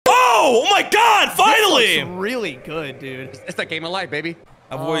Oh my God! Finally! This looks really good, dude. It's the game of life, baby.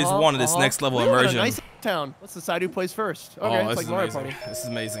 I've always wanted this next level immersion. Nice town. Let's decide who plays first. Okay, it's like Mario Party. This is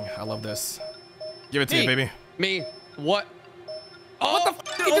amazing. I love this. Give it to you, baby. Me. What? Oh, what the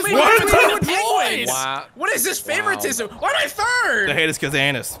What? Wow. What is this favoritism? Why am I third? They hate us because they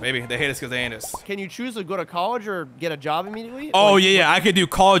ain't us, baby. They hate us because they ain't us. Can you choose to go to college or get a job immediately? Oh, yeah. I could do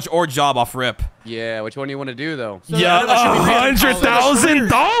college or job off rip. Yeah, which one do you want to do, though? So yeah,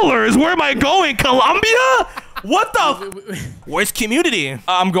 $100,000. Where am I going? Colombia? What the? Where's community?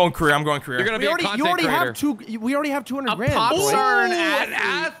 I'm going career. I'm going career. You're gonna be a content creator. We already have 200 grand. pop star and an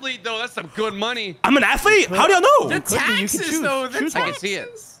athlete, though. That's some good money. I'm an athlete? How do y'all know? The taxes, though. The taxes. I can see it.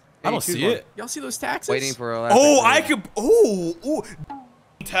 I don't see it. Y'all see those taxes? Waiting for a. Oh, I could. Ooh.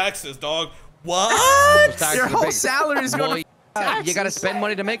 Taxes, dog. What? Your whole salary is going to taxes. You gotta spend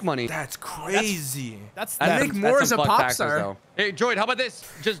money to make money. That's crazy. I make more as a pop star. Hey, Droid, how about this?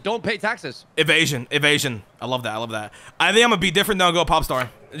 Just don't pay taxes. Evasion. I love that. I think I'm gonna be different than I'll go pop star.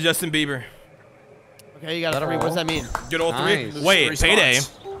 Justin Bieber. Okay, you got 3. What does that mean? Get all 3. Nice. Wait, payday.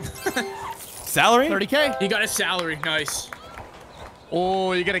 Salary? 30K. You got a salary. Nice.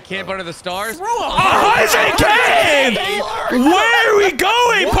 Oh, you gonna camp under the stars? 100K! Where are we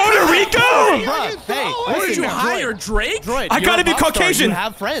going? Puerto Rico? Hey, Who did you hire, Drake? Droid, I gotta be Caucasian. You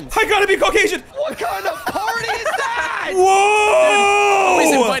have friends. I gotta be Caucasian. What kind of party is that? Whoa!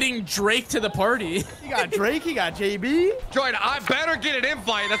 Always inviting Drake to the party. You got Drake, you got JB. Droid, I better get an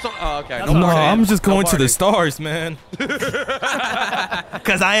invite. That's all. Oh, okay. No, I'm just going to the stars, man.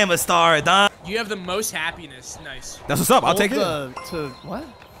 Cause I am a star, Don. You have the most happiness. Nice. That's what's up. I'll take it. What?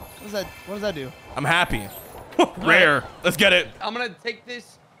 What does that do? I'm happy. Rare. Let's get it. I'm gonna take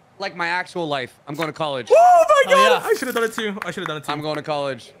this like my actual life. I'm going to college. Oh my God! yeah. I should have done it too. I'm going to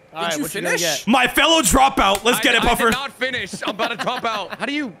college. All right, you what you gonna finish? get? My fellow dropout. Let's get it, I Puffer. did not finish. I'm about to drop out. How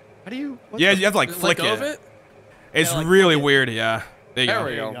do you? Yeah, you have to like flick Let go of it. it? It's like, really weird. Yeah. There you There go.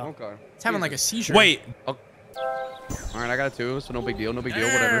 we you go. go. Okay. It's having like a seizure. Wait. All right, I got a 2, so no big deal. No big deal.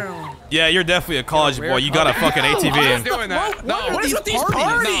 Whatever. Damn. Yeah, you're definitely a college boy. You got a fucking I'm not ATV. doing that. What is with these No,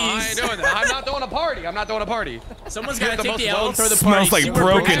 parties? I ain't doing that. I'm not throwing a party. I'm not doing a party. Someone's You got to have the take the most L and throw the party. Smells like See where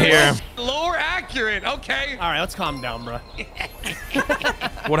broken Drake here. is. Lower accurate. Okay. All right, let's calm down, bro.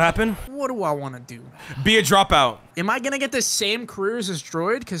 What happened? What do I want to do? Be a dropout. Am I going to get the same careers as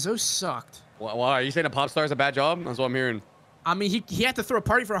Droid? Because those sucked. Why are you saying a pop star is a bad job? That's what I'm hearing. I mean, he had to throw a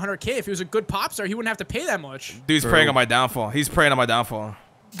party for 100K. If he was a good pop star, he wouldn't have to pay that much. Dude's preying on my downfall. He's preying on my downfall.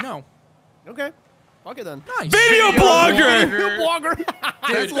 No. Okay. Fuck it then. Nice. Video blogger. Video blogger.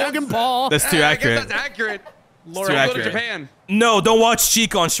 That's Logan Paul. That's too I guess accurate. that's accurate. Too Go to accurate. Japan. No, don't watch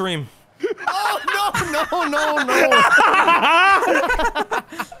Cheek on stream. Oh, no.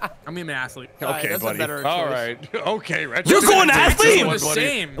 I mean, I'm an athlete. Alright, that's a better All choice. right. Okay, Retro. You're going athlete? It's the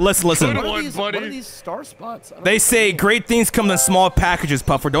same. Listen. What are buddy. these star spots? I don't They know. say great things come in small packages,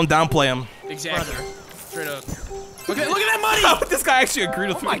 Puffer. Don't downplay them. Exactly. Straight up. Look at that money. How would this guy actually agree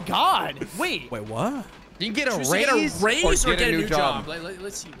with Oh me? my God. Wait. Wait, what? You can get a Choose to get a raise or get a new job?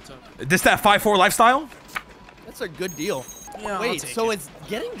 Let's see what's up. This that 5'4" lifestyle? That's a good deal. Yeah, I'll Wait, take so it. it's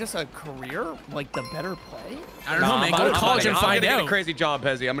getting just a career, like the better play? I don't know, man. Go to college and find I'm gonna get a out. crazy job,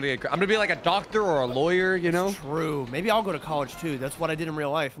 Pezzy. I'm gonna be like a doctor or a lawyer, you know? True. Maybe I'll go to college too. That's what I did in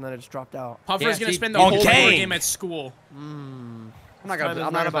real life, and then I just dropped out. Puffer's Yeah, gonna see, spend the on whole game. board game at school. I'm not Time is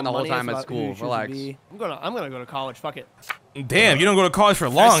gonna spend about the whole money, time it's at about who you school. choose to Relax. be. I'm gonna go to college. Fuck it. Damn, you don't go to college for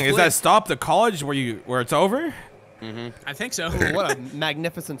long. Is split. that stop the college where it's over? I think so. Ooh, what a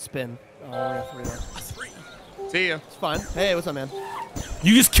magnificent spin. Oh, yeah, 3 there. See ya. It's fun. Hey, what's up, man?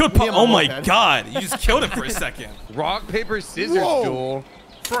 You just killed. Me and my Oh my moped. God! You just killed him for a second. Rock, paper, scissors Whoa. duel.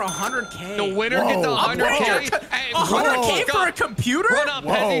 For 100K. The winner gets Whoa. 100K. Hey, 100K for a computer? Run up,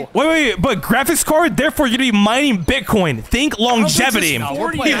 Whoa. Pezzy. Wait, but graphics card. Therefore, you'd be mining Bitcoin. Think longevity. No,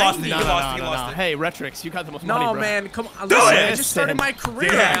 we're He playing- lost it. He No, lost it. He no, lost no. it. Hey, Retrix, you got the most money, No, bro. man. Come on. Do Listen, it. I just started my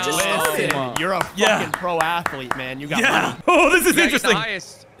career. Yeah. Just Listen. listen. You're a fucking Yeah. pro athlete, man. You got Yeah. money. Oh, this is You gotta get the interesting.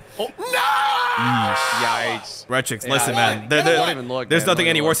 highest. No! Yikes. Retrix, Yeah, listen, man. don't even look. There's man. nothing Don't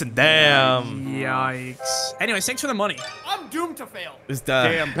any even worse than damn. Yikes. Anyways, thanks for the money. I'm doomed to fail. It's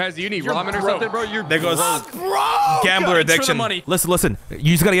Damn, Pezzy, you need ramen or something, bro? You're There goes Bro! gambler Thanks for the addiction. money. Listen.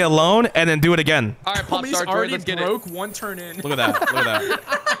 You just gotta get a loan and then do it again. All right, pop Homie's star, Droid, already let's get it. broke. One turn in. Look at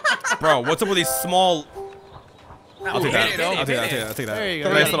that. Bro, what's up with these small? I'll take that. I'll take that. There you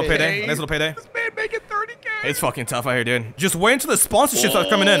go. Nice little payday. Nice little payday. This man making 30K. It's fucking tough out here, dude. Just wait until the sponsorships start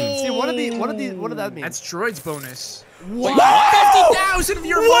coming in. See, what did that mean? That's Droid's bonus. Wow! 50,000 of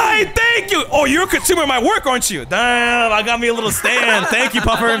your Why? money. Thank you. Oh, you're a consumer of my work, aren't you? Damn, I got me a little stand. Thank you,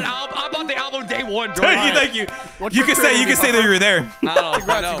 Puffer. I bought the album on day one. Thank you. You can say that you were there.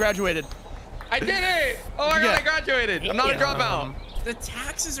 Congrats, you graduated. I did it! Oh my god, I graduated. I'm not a dropout. The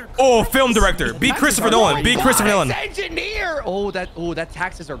taxes are. Oh, film director. Be Christopher Nolan. Be Christopher Nolan. Engineer. Oh, that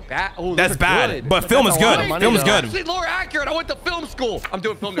taxes are bad. Oh, that's bad. Good. But film is good. Film is good. Actually, more accurate. I went to film school. I'm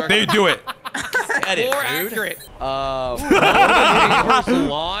doing film director. They do it. More accurate.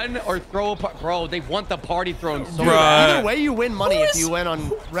 Salon or throw a bro. They want the party thrown. So Either way, you win money if you win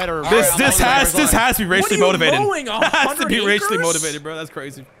on red or. This has to be racially motivated. Has to be racially motivated, bro. That's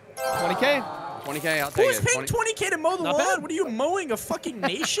crazy. 20K. 20K, I'll take Who's it. paying 20K to mow the lawn? What are you mowing? A fucking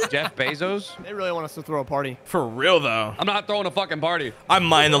nation? Jeff Bezos? They really want us to throw a party. For real though. I'm not throwing a fucking party. I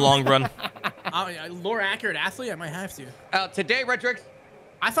might in the long run. Lore accurate athlete? I might have to. Today, Redrix.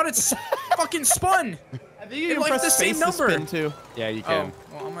 I thought it's fucking spun. I think you can like press the space same to number. spin too. Yeah, you can.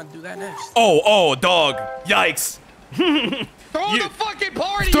 Well, I'm gonna do that next. Oh, dog. Yikes. Throw the fucking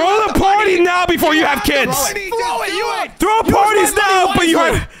party! Throw the party now before you have kids! Throw parties now, but you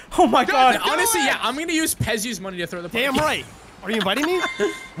have... Oh my god. Honestly, yeah, I'm gonna use Pezzy's money to throw the party. Damn right. Are you inviting me?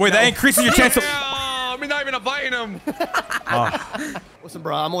 Wait, that increases your chance of... I'm not even inviting him. Listen,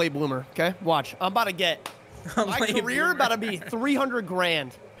 bro, I'm a late bloomer, okay? Watch. I'm about to get... My career about to be 300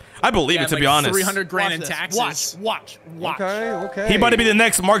 grand. I believe it, to be honest. 300 grand in taxes. Watch. Okay. He about to be the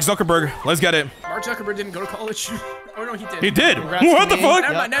next Mark Zuckerberg. Let's get it. Mark Zuckerberg didn't go to college. Oh, no, he did. He did. Congrats What to the me. fuck?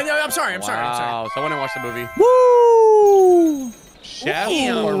 Never mind. No, I'm sorry. Wow, so I want to watch the movie. Woo! Chef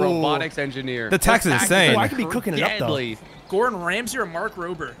Ooh. or robotics engineer? The tax is insane. Oh, I could be cooking it up, though. Deadly. Gordon Ramsay or Mark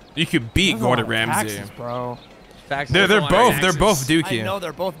Rober? You could beat Gordon Ramsay. Taxes, bro. They're both dookie. I know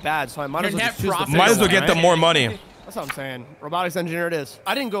they're both bad, so I might as Your well net just choose the profit bigger Might as well one, get them right? more money. That's what I'm saying. Robotics engineer it is.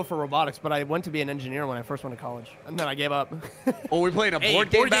 I didn't go for robotics, but I went to be an engineer when I first went to college, and then I gave up. Oh, we're playing a Hey, board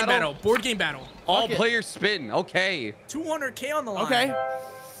game battle? Board game battle. All Fuck it. players spin. Okay. 200K on the line. Okay.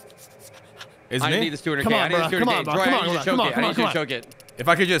 Isn't I need it? this 200K. Come on, I need this bro. 200K. Come on, bro. Troy, Come I on, need you to come choke on, it. come I on, need you to come on. choke it. If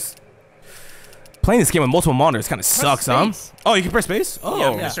I could just... Playing this game with multiple monitors kind of sucks, huh? space. Oh, you can press space? Oh. Yeah,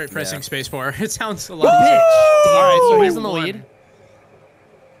 I'm gonna start pressing space bar. It sounds a lot Bitch. easier. All right, so he's in the Won. lead.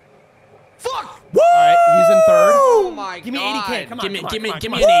 Fuck! Woo! All right, he's in third. Oh my god. Give me 80K. Come on, Give me come on, an come 8. on.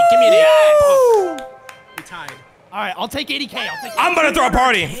 Give me an 8. Woo! We tied. All right, I'll take 80K. I'll take. I'm gonna throw a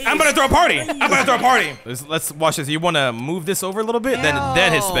party. I'm gonna throw a party. I'm gonna throw a party. Let's watch this. You wanna move this over a little bit? Then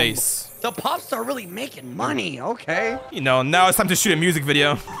hit space. The pop star really making money. Okay. You know, now it's time to shoot a music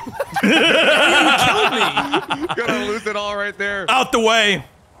video. Gonna lose it all right there. Out the way.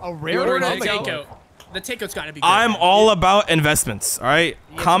 A rare Order the takeout. takeout. The takeout's gotta be good. I'm all about investments, all right? get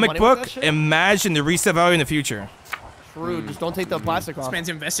some Comic money with book, that shit? imagine the resale value in the future. True. Just don't take the plastic off. This man's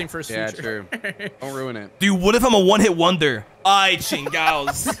investing for his Yeah, future. true. Don't ruin it. Dude, what if I'm a one-hit wonder? Ay,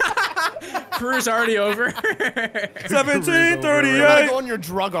 chingaos. Career's already over. 1738. You gotta go on your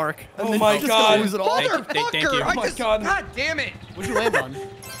drug arc. And Oh then my you're just God. gonna lose it all. Thank you. Motherfucker! I just, God. God damn it! What'd you land on?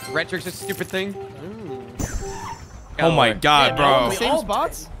 Retrix a stupid thing. Oh my god, Yeah, bro. the same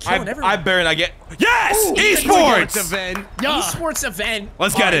spots? I better not get... Yes! Ooh, Esports! event. Yeah. Esports event.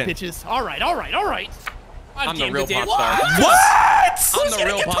 Let's get it. Bitches. All right. I'm the real pop What? star. What? I'm Who's the getting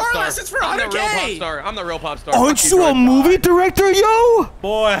real guitar pop star. lessons for I'm the real 100K? pop star. I'm the real pop star. Aren't Fuck you a Troy. movie director, yo?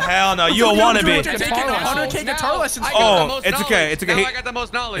 Boy, hell no. You a wannabe. Taking Guitar lessons. 100K guitar lessons. I got the Oh, most it's okay. knowledge. It's okay. Now I got the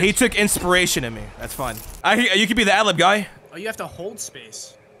most knowledge. He took inspiration in me. That's fine. You could be the ad-lib guy. Oh, you have to hold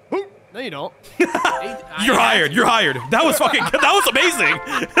space. No, you don't. You're hired. You're hired. That was fucking... That was amazing.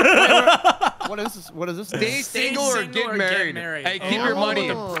 What is this? What is this? Stay single or get married. Hey, keep your Oh. money.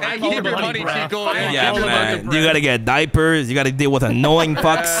 Hey, keep your money. Bruh. Keep going. Hey, Yeah, keep your man. money. You gotta get diapers. You gotta deal with annoying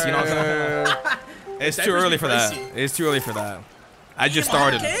fucks. You know what I'm saying? It's too Diapers early be for that. pricey. It's too early for that. I just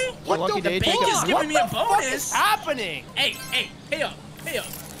started. Okay? What What lucky the day fuck? take Just it. giving me a bonus. Happening. Hey, pay up.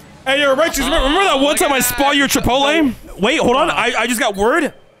 Hey, yo, Righteous, remember that one time I spot your Chipotle? Wait, hold on. I just got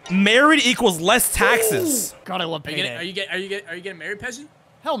word. Married equals less taxes. God, I love Are payday. you getting married, Pezzy?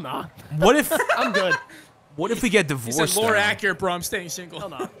 Hell nah. What if I'm good. what if we get He divorced? said, "Lore though? accurate, bro. I'm staying single." Hell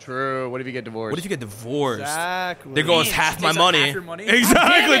nah. True. What if you get divorced? What if you get divorced? Exactly. There goes Damn, half she my takes up money. half your money?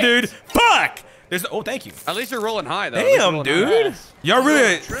 Exactly, Damn it. dude. Fuck. There's oh, thank you. At least you're rolling high, though. At least you're Damn, rolling high. dude. Y'all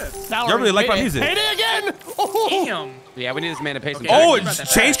really, Salary, y'all really like my payday. music. Payday again. Oh. Damn. Yeah, we need this man to pay some Okay. Oh, taxes. About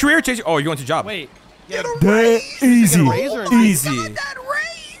that change career, change. Oh, you want your job? Wait. That easy, raise or- easy. That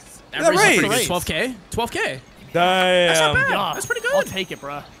That raise is pretty raise. good. 12K. 12K. Damn. That's not bad. Yeah. That's pretty I'll good. take it,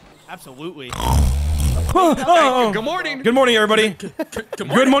 bruh. Absolutely. Oh. Good morning. Good morning, everybody. Good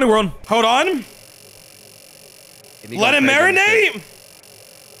morning, world. Hold on. Let it marinate.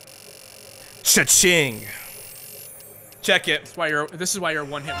 Cha-ching. Check it. This is why you're a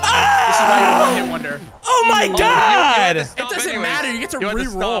one-hit wonder. This is why you're a one-hit wonder. Oh my God. It doesn't matter. You get to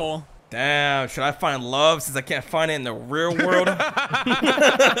re-roll. Damn, should I find love since I can't find it in the real world?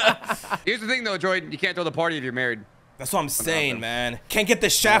 Here's the thing, though, Droid. You can't throw the party if you're married. That's what I'm saying, man. Can't get the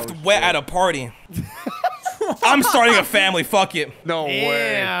shaft wet at a party. I'm starting a family. Fuck it. No way.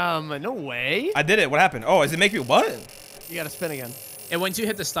 Damn, no way. I did it. What happened? Oh, does it make me what? You gotta spin again. And once you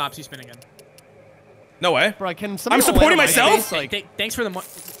hit the stops, you spin again. No way. Bro, can I'm somebody supporting land on my myself? face, like, Thanks for the money.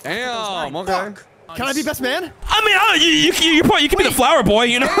 Damn, okay. can I be best man? I mean, you can be the flower boy,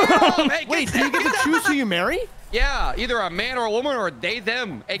 you know? Damn, hey, Wait, do you get to choose who you marry? Yeah, either a man or a woman or they,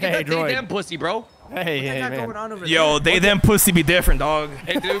 them. Hey, get Hey, that they, Droid. them pussy, bro. Hey, What man. going on over Yo, there? they them pussy be different, dog.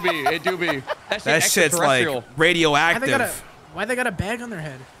 It do be. It do be. That shit's like radioactive. Why they got a bag on their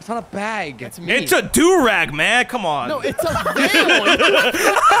head? It's not a bag. That's me. It's a do-rag, man. Come on. No, it's a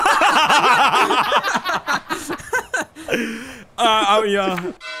veil.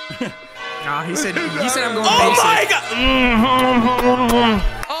 Yeah. Nah, he said I'm going Oh basic. my god!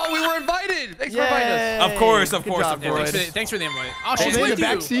 Oh, we were invited. Thanks for inviting us. Of course, of Good course, job, of Yeah, course. thanks for the invite. Oh, She's she's in the with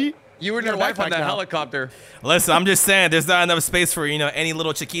back you. seat. You and You your got a wife on backpack that now. helicopter. Listen, I'm just saying, there's not enough space for, you know, any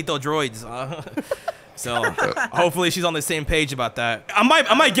little chiquito droids. So hopefully she's on the same page about that. I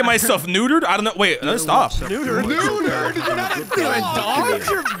might get myself neutered. I don't know. Wait, let's stop. Neutered. Neutered. You're not a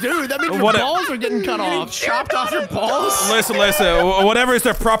dog. Dude, that means your What- balls are getting cut off. Chopped off your balls? Listen. Whatever is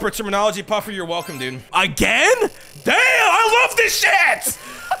the proper terminology, Puffer, you're welcome, dude. Again? Damn, I love this shit!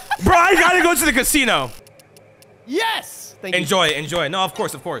 Bro, I gotta go to the casino. Yes. Thank you. Enjoy. No, of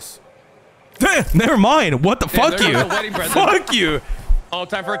course. Damn, never mind. What the fuck there you? goes the wedding present. Fuck you. Oh,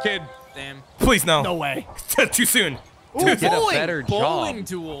 time for a kid. Damn. Please, no. No way. Too soon. Ooh, Get a bowling. better Bowling job.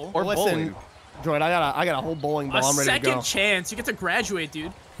 duel. Or Listen, bowling. Droid, I got a whole bowling ball. A I'm ready to second go. chance. You get to graduate,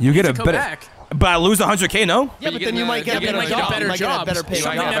 dude. You get a Go better. back. But I lose 100K, no? Yeah, you but get then you the- might get a you better might job. get better You might get a jobs. better paid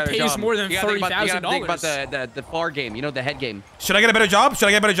Something job. that pays more than You gotta think $30,000. about the FAR game. You know, the head game. Should I get a better job?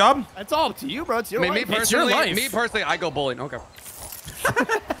 That's all up to you, bro. It's your I mean, life. It's your life. me personally, I go bowling. Okay.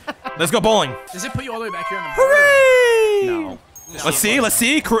 Let's go bowling. Does it put you all the way back here on the board? Hooray! No. Let's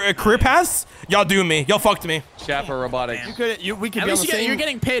see. Career pass? Y'all do me. Y'all fucked me. Chef or robotics. We could At be on least the same. you're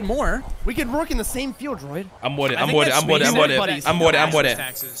getting paid more. We could work in the same field, Droid. I'm with it. I I'm think with it. that's I'm with it. I'm sweet. with it. Everybody's I'm with it. I'm with it.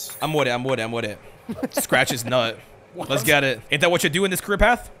 taxes. I'm with it. I'm with it. Scratch his nut. Let's get it. Ain't that what you do in this career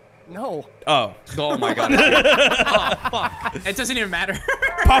path? No. Oh. Oh my god. It doesn't even matter.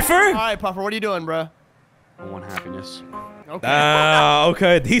 All Puffer? right, Puffer. What are you doing, bro? I want happiness. Okay.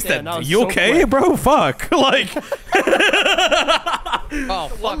 Okay. He said, that was you so okay, quick. bro? Fuck. Like. Oh,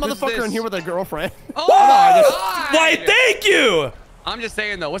 One fuck, who's motherfucker this? in here with a girlfriend. Oh, Why, thank you. I'm just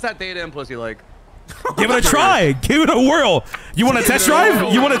saying though, what's that data and pussy like? Give it a try. Give it a whirl. You want a test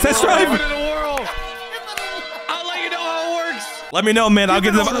drive? You want a test Give it drive? in the world. I'll let you know how it works. Let me know, man. I'll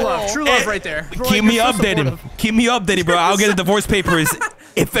get the. True love right there. Keep me you're so updated. supportive. Keep me updated, bro. I'll get the divorce papers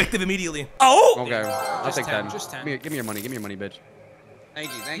effective immediately. Oh! Okay, I'll Just take 10, 10. just 10. Give me your money. Give me your money, bitch. Thank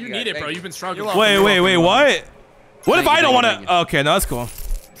you. Thank you. You guys, need it, thank bro. you. You've been struggling. You're Wait, what? What if Thank you, I don't want thank you, to? Okay, no, that's cool.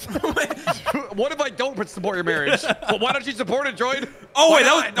 What if I don't support your marriage? Well, why don't you support it, Droid? Oh, wait,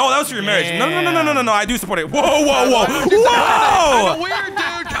 Why that was for your marriage. No, I do support it. Whoa. Kinda Whoa! weird, dude.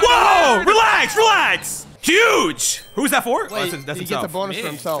 Kinda Whoa! weird. Relax. Huge. Who's that for? Wait, That's he gets a himself. bonus for Me.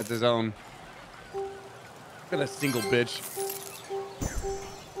 himself. It's his own. Look at that single bitch.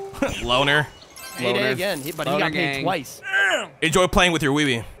 Loner. Payday Loner. again, but he Loner got paid gang. twice. Enjoy playing with your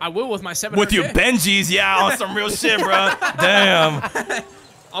wee-wee. I will with my 700K. With your Benjis, yeah, on some real shit, bro. Damn.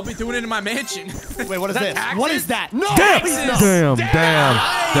 I'll be doing it in my mansion. Wait, what is this? taxes? What is that? No!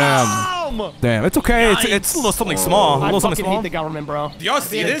 Damn. It's okay. It's a little something small. A I little fucking something hate small. the government, bro. Do y'all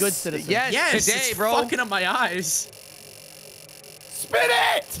see Being a good this? citizen. Yes, Yes, today, it's bro. fucking up my eyes. Spin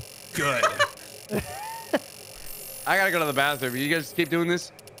it! Good. I gotta go to the bathroom. You guys keep doing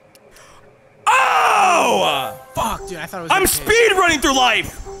this? Oh! Fuck, dude. I thought it was. I'm okay. speed running through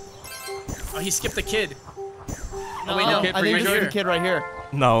life. Oh, he skipped the kid. No, wait, no. I think this is the kid right here.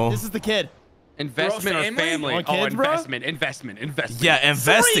 No. This is the kid. Investment or family? family? Want kids, bro? Investment. Yeah,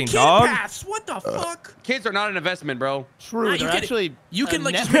 investing, 3 kid dog. paths. What the fuck? Kids are not an investment, bro. True. Nah, you They're can- actually. You can a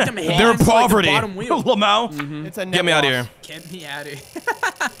like net- just make them They're hands to, poverty. Like, the bottom wheel. Lamau, It's a net get me out of loss. here. Get me out of here.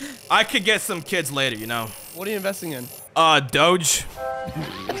 I could get some kids later, you know. What are you investing in? Doge.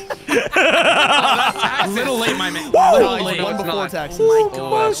 A little late, my man. No, Little it's late. one it's before not. taxes. Oh my Oh,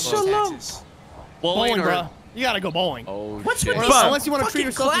 god. that's close. Taxes. Bowling, or- bro. You gotta go bowling. Oh, What's shit. with But- Unless you want to treat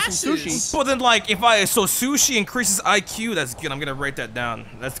fucking yourself to some classes? sushi. But then, like, so sushi increases IQ. That's good. I'm gonna write that down.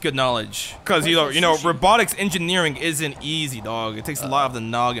 That's good knowledge. Cause you know, robotics engineering isn't easy, dog. It takes a lot of the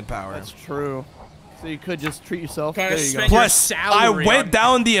noggin power. That's true. So you could just treat yourself. Gotta There you go. spend your Plus, I salary went on-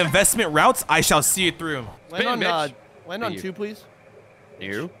 down the investment routes. I shall see it through. Land on, bitch. land on Thank you. 2, please.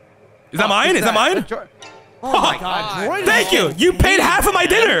 You? Is that mine? Is that mine? Oh my god. Droid Thank you. is You paid half of my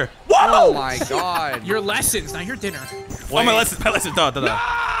dinner. Whoa. Oh my god. Your lessons, not your dinner. Oh, my lessons. Duh.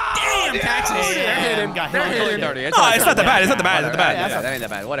 Damn, taxes. They're hidden. Got They're him. hidden. No, it's not that bad. It's not that bad. It's not that bad. Yeah, that ain't that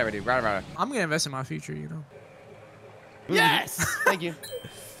bad. Whatever, dude. Right. I'm gonna invest in my future, you know. Yes. Thank you.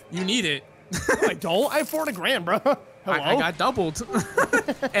 You need it. No, I don't. I have 40 grand, bro. Hello? I got doubled.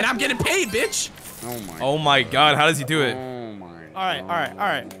 And I'm getting paid, bitch. Oh my god. How does he do it? Oh my.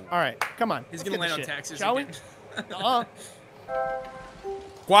 All right. Come on. He's Let's gonna get land this on shit. taxes. Shall we? Again.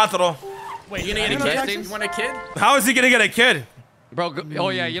 Cuatro. Wait, You gonna get a I don't know kid? taxes? You want a kid? How is he gonna get a kid? Bro, oh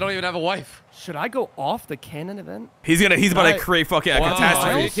yeah, you don't even have a wife. Should I go off the cannon event? He's about to Right. create fucking a Wow.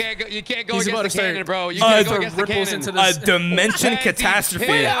 catastrophe. You can't go He's about against to the start- cannon, bro. You Uh, can't go the against the ripples cannon. into A this. dimension Hey, catastrophe.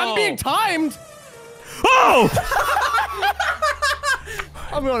 hey, I'm being timed. Oh!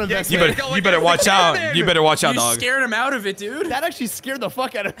 I'm going to invest. You in it. better watch out. You better watch out, You dog. scared him out of it, dude. That actually scared the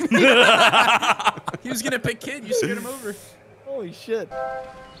fuck out of me. He was gonna pick kid. You scared him over. Holy shit.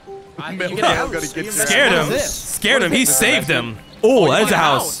 You Mel get a house. gonna get You invest Scared in a him. What is house. this? Scared him. What He is this? saved him. Oh, you that's want a a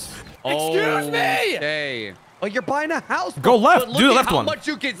house. Excuse me. Okay. Oh, you're buying a house. Go left. But Do the look left at one. How much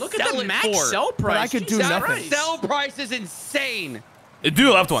you can Look sell at the it max for. sell price. I could do Jesus nothing. Christ. Sell price is insane. Do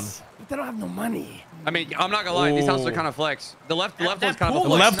the left one. But they don't have no money. I mean, I'm not gonna lie. These houses are Ooh. kind of flex. The left That one's kind of a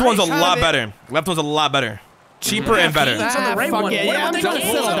pool flex. Left one's a nice. lot Kind of better. Left one's a lot better. Cheaper and better. It's on the right fuck one. it. What Yeah, about I'm the trying to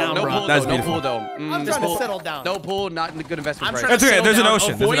kids? settle down, No bro. pool, That's though. No beautiful. pool, though. I'm trying to settle down. No pool, not a good investment I'm price. trying to That's okay, there's an settle ocean,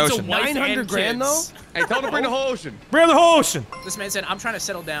 down, there's an avoid ocean. a wife 900 and grand, kids. Hey, tell him to bring the whole ocean. Bring the whole ocean. This man said, "I'm trying to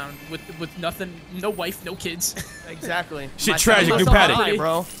settle down with nothing, no wife, no kids." Exactly. Shit My tragic, family's new so paddock. high,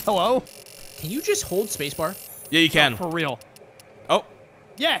 bro. Hello? Can you just hold spacebar? Yeah, you can. For real. Oh,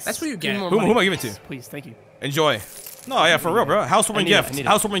 Yes. That's what you Give me get. more who money. am I giving it to? Please, thank you. Enjoy. No, yeah, for real, bro. Housewarming I need it, gift. I need it.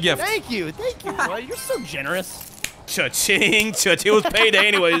 Housewarming gift. Thank you, bro. You're so generous. Cha-ching, cha-ching. It was payday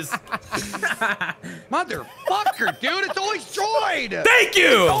anyways. Motherfucker, dude. It's always Droid. Thank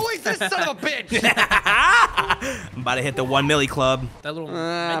you. Always this son of a bitch. I'm about to hit the 1 milli club. That little.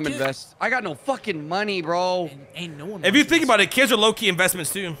 I'm med kit? invest. I got no fucking money, bro. Ain't no one. If you wants think this. about it, kids are low-key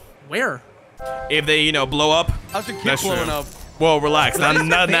investments too. Where? If they, blow up. How's your kid That's blowing true. up? Well, relax. Not in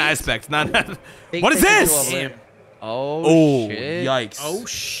that Bait? aspect. Not. Big What is thing to this? do over there. Damn. Oh, Oh, shit. yikes. Oh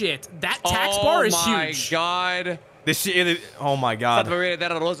shit! That tax bar is huge. Oh my god. This shit. Oh my god.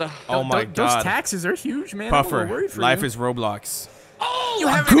 Oh my Those god. taxes are huge, man. I'm a little Puffer. worried for Life you. is Roblox. Oh, You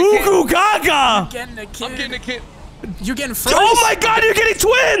have Goo goo gaga. Getting a kid. I'm getting a kid. You're getting furries. Oh my god, you're getting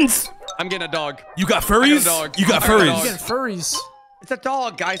twins. I'm getting a dog. You got I got furries? a dog. You got I got a You're dog. furries? getting furries. It's a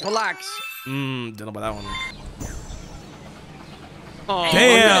dog, guys. Relax. Don't know about that one. Oh,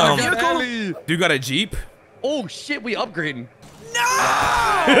 Damn. Ellie. Do you got a Jeep? Oh shit, we upgrading.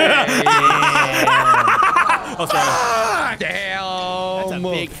 Oh, sorry. Damn. That's a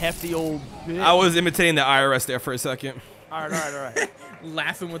big, hefty old bitch. I was imitating the IRS there for a second. All right.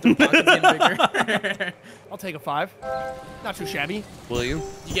 Laughing with the pockets getting bigger. I'll take a 5. Not too shabby. Will you?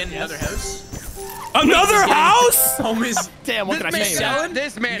 You getting another house? Another house? Home is. Damn, what can I man, say? selling?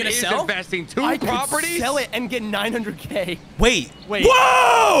 This You man gonna is sell? investing 2 I could properties. sell it and get 900K. Wait. Wait.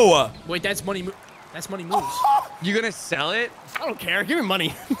 Whoa! Wait, that's money. That's money moves. You gonna sell it? I don't care. Give me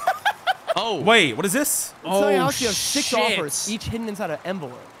money. Oh. Wait, what is this? Tell you how you have 6 shit. offers, each hidden inside an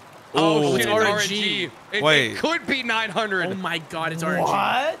envelope. Oh, Ooh. shit, It's it's RNG. RNG. It Wait. could be 900. Oh my god, it's RNG.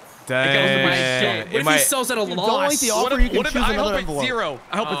 What? Dang. my It What if he might- sells at a Dude, don't loss? like the offer. What if, You can what if choose I another hope envelope. it's 0?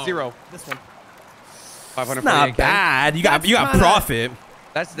 I hope it's 0. This one. 500 Not bad. You got kinda- profit.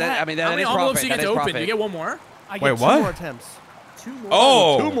 That's that. I mean, How that many is envelopes profit. you get That to is open? profit. You get one more? I get Wait, 2 what? more attempts. 2 more.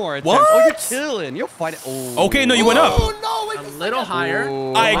 Oh. 2 more attempts. What? Oh, you're chilling. You'll find it. Oh. Okay, no, you went up. Oh, no. Wait, A this little higher.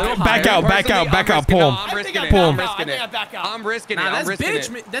 Ooh. I back out, back out, back out. Pull him. I'm risking I it. think I I'm back out. risking I think I it. back out. I'm risking it. Nah, I'm that's risking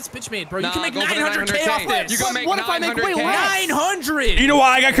bitch. it. That's bitch made, bro. You Nah, can make go for the 900K off 900K. this. You gonna make What if I make way 900K? less? 900. You know what?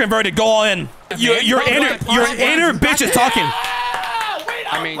 I got converted. Go all in. Your inner bitch is talking. Ah, wait,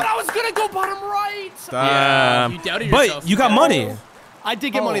 I mean- but I was gonna go bottom right. You doubted but yourself. you got money. I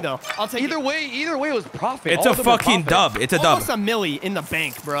did get money though. I'll take Either way, it was profit. It's All a of them were fucking profit. dub. It's a dub. Almost a milli in the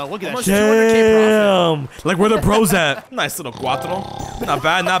bank, bro. Look at that Almost shit. 200K profit. Damn. Like where the pros at? Nice little cuatro. Not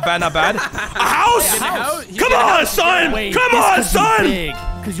bad, not bad, not bad. A house? Come on, son. Wait, Come this on, could be son. big,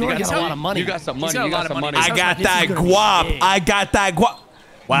 because you already got a lot of money. You got some money. got a You lot got of some money. money. I got This is that gonna be guap. big. I got that guap.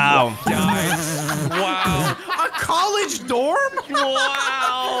 Wow. Wow. A college dorm?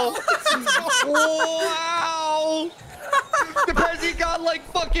 Wow. Wow. The president got like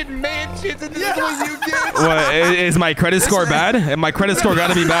fucking mansions and this is what you get. What, is my credit score bad? And my credit score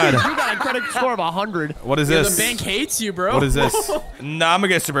gotta be bad. You got a credit score of 100. What is The this? bank hates you, bro. What is this? Nah, I'm gonna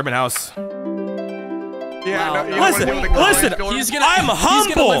get a suburban house. Yeah, no, you don't Listen, wanna deal with the listen. garage door? He's gonna. I'm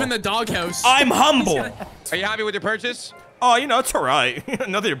He's gonna live humble. in the doghouse. I'm humble. Are you happy with your purchase? Oh, you know, it's all right.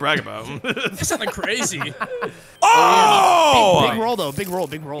 Nothing to brag about. That's something crazy. Oh! Big roll though. Big roll.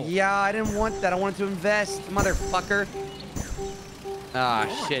 Big roll. Yeah, I didn't want that. I wanted to invest, motherfucker.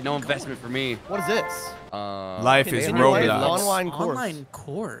 Ah, shit. No investment for me. What is this? Life is Continue life, Roblox. online course. Online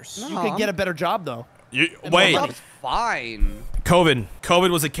course. You could get a better job though. Wait, That's fine. COVID. COVID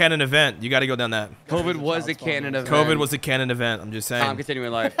was a canon event. You got to go down that. COVID was a canon event. COVID was a canon event. I'm just saying. I'm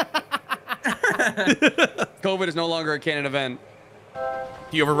continuing life. COVID is no longer a canon event.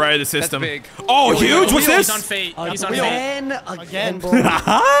 He overrided the system. big. Oh, huge! What's He's this? on fate. He's on fate. Again.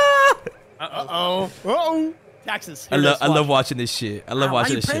 I Uh-oh. Uh-oh. Taxes. Here it is, love watch. watching this shit. I love Why are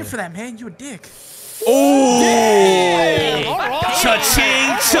watching you this praying shit. for that, man? You a dick. Oh! All right.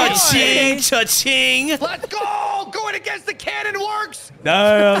 Cha-ching! Cha-ching! Cha-ching! Let's go! Going against the canon works!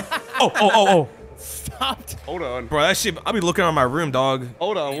 Oh. Stopped. Hold on. Bro, that shit, I'll be looking around my room, dog.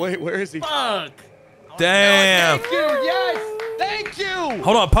 Hold on. Wait, where is he? Fuck. Damn. Thank you. Yes. Thank you.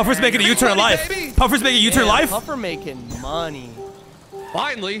 Hold on, Puffer's making a U-turn in money, life. baby. Puffer's making a U-turn in Damn, life? Puffer making money.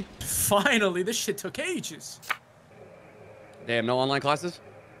 Finally. Finally, this shit took ages. Damn, no online classes?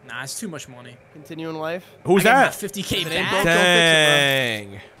 Nah, it's too much money. Continuing life. Who's I got that? my 50K If it ain't back. broke,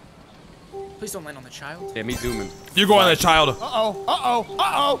 Dang. Please don't land on the child. Damn, he's zooming. You're going on the child. Uh-oh. Uh-oh.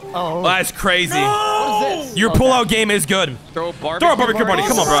 Uh-oh. Oh. That's crazy. What is this? Your Oh, pullout game is good. Throw a barbecue. Throw a barbecue party.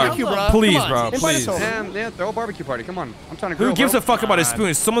 Come on, bro. Barbecue, bro. Please, Come on. bro. Invite us Please. over. Damn, yeah, throw a barbecue party. Come on. I'm trying to grill, Who gives bro. a fuck about a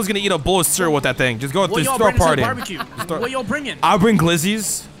spoon? Someone's gonna eat a bowl of cereal with that thing. Just go What y'all throw a bringing to the party. barbecue? What y'all bringing? I'll bring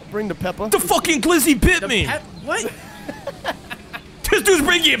glizzies. Bring the pepper. The fucking glizzy bit The me. what? This dude's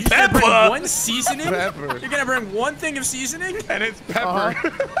bringing Bring pepper. one seasoning? Pepper. You're gonna bring one thing of seasoning? And it's pepper.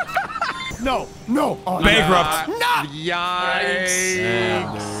 No. No. Oh, Bankrupt.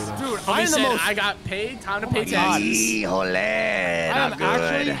 Yikes. Dude, Homie I'm the said, most. I got paid. Time to pay God. taxes. Híjole, I am not good.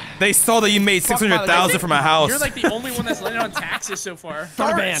 actually. They saw that you made Fuck my 600,000 from my house. You're like the only one that's landed on taxes so far.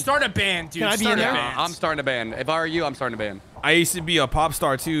 Start a band. Start a band, dude. Can I be Start in a there? band. I'm starting a band. If I were you, I'm starting a band. I used to be a pop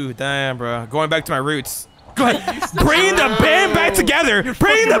star too. Damn, bro. Going back to my roots. Go ahead. Bring the band back together.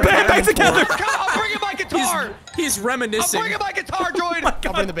 Bring the band back together. I'm bringing my guitar. He's I'm reminiscing. bringing my guitar, Droid.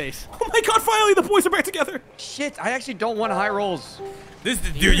 I'll bring the bass. Oh my god, finally the boys are back together. Shit, I actually don't want high rolls. Dude,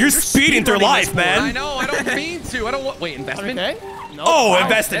 you're speeding through speedrunning life, this man. I know. I don't mean to. I don't want. Wait, investment? Okay. No. Oh, Wow.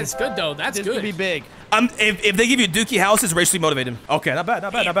 investing. That's good though. That's This good. could be big. If they give you Dookie houses, racially motivated. Okay, not bad,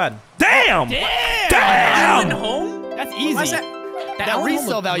 not bad, not bad. Damn! Allen Damn! home? That's Why easy. is that? That Allen home resale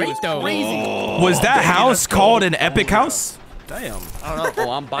looked value great, is though. crazy. Was that house called an epic house? Damn. I don't know.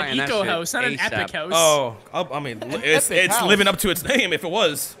 Oh, I'm buying An that eco shit house, not an ASAP. epic house. Oh, I mean, it's epic house. living up to its name if it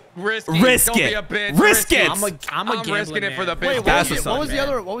was. Risk Risk Don't it. be a bitch. Risk it. I'm a I'm risking gambling it for the man. bitch. Wait, That's what what's was up, the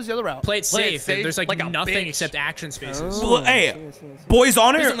other? What was the other route? Play it Play it safe. safe There's like, like a nothing bitch. except action spaces. Well, hey, boys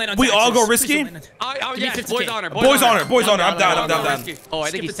honor. Please don't land on We all go taxes. Please risky. don't land Oh, Give me yes, 50K. boys honor. Boys honor. Boys honor. I'm down. I'm down. I'll Down. go Oh, I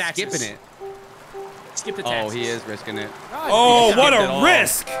Skip think the he's taxes. skipping it. Skip the Oh, taxes. he is risking it. Oh, what skipped it all. a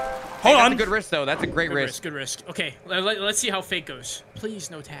risk! Hold That's on. a good risk, though. That's a great Good risk. risk. Good risk. Okay, let's see how fate goes. Please,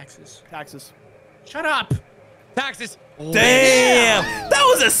 no taxes. Taxes. Shut up. Taxes. Damn, that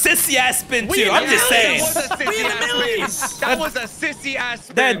was a sissy ass spin too. I'm just saying. That was a We in the sissy ass millies. spin. That was a sissy ass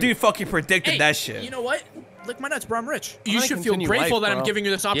spin. That dude fucking predicted Hey, that shit. You know what? Lick my nuts, bro. I'm rich. You gonna should feel continue grateful life, that I'm bro. giving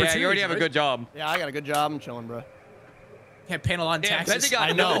you this opportunity. Yeah, you already have a right? good job. Yeah, I got a good job. I'm chilling, bro. Can't pay a lot in Damn, taxes. Benji got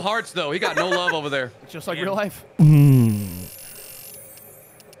I know. no hearts, though. He got no love over there. It's just like Damn. real life.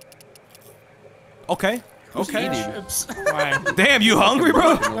 Okay. Okay. Okay. Right. Damn, you hungry,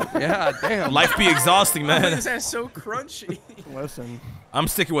 bro? Yeah, damn. Life be exhausting, man. This is so crunchy. Listen. I'm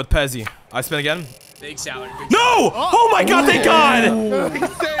sticking with Pezzy. I spin again. Big salary. No! Oh my god, thank God!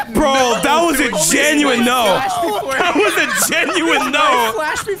 Bro, that was a genuine no. That was a genuine no.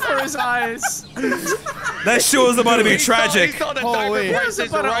 Flash before his eyes. That shit was about to be He tragic. saw the Holy. diaper prices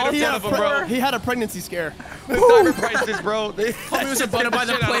About right in He front had, of him, bro. he had a pregnancy scare. The diaper prices, bro. Homie was about to buy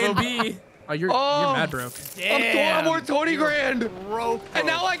the Shit out of Plan B. Oh, you're Oh. mad broke. I'm more 20 grand. Broke. And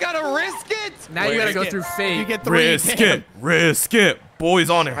now I gotta risk it. Now you gotta go Risk through it. fate. You get 3. Risk damn. it. Risk it. Boys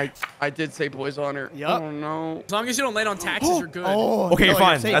on it. I did say boys honor. Yup. Oh, no. As long as you don't land on taxes, you're good. Oh, Okay, no, you're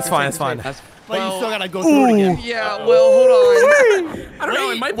fine. safe, That's you're fine. safe, That's you're fine. safe. That's But you well, still gotta go through it again. yeah, well, hold on. I don't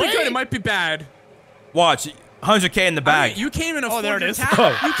know. It might be wait. good. It might be bad. Watch. 100K in the bag. You can't even afford there it your is. tax.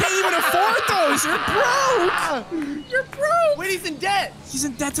 You can't even afford those. You're broke. You're broke. Wait, he's in debt. He's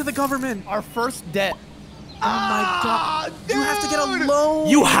in debt to the government. Our first debt. Oh my god. You have to get a loan.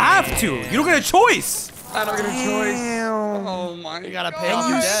 You have to. You don't get a choice. I don't get a choice. Oh, my You gotta God. pay off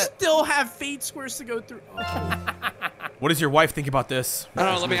You your debt. still have fate squares to go through. What does your wife think about this? I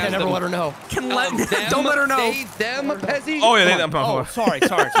don't know. Let me I ask never them. let her know. Don't let her know. They, them, Pezzy? Oh yeah, Oh, sorry.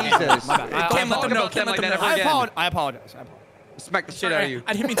 Jesus. My bad. Can't let them know. Can't let them know. I apologize. Smack the shit out of you.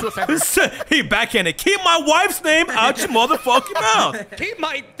 I didn't mean to offend her. He backhanded. Keep my wife's name out your motherfucking mouth. Keep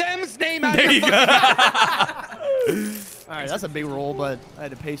my them's name out There of you your go. All right, that's a big roll, but I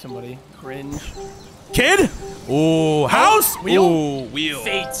had to pay somebody. Cringe. Kid? Ooh, house? Wheel? Ooh, wheel.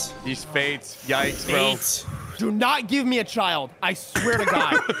 Fate. These fates. Yikes, bro. Fate. Do not give me a child. I swear to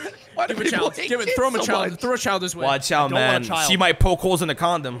God. Why do Give a people child. hate Give it. kids Throw him a so child. much? Throw a child this way. Watch out, don't want a man. child. She might poke holes in the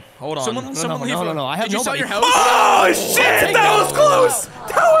condom. Hold on. Someone leave no, her. no, I have Did you sell nobody. your house? Oh, shit. That was close.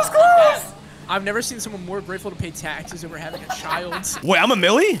 That was close. I've never seen someone more grateful to pay taxes over having a child. Wait, I'm a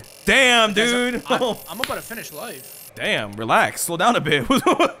Millie? Damn, dude. I'm about to finish life. Damn, relax. Slow down a bit.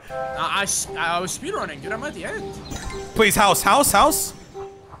 I was speedrunning, dude. I'm at the end. Please, house.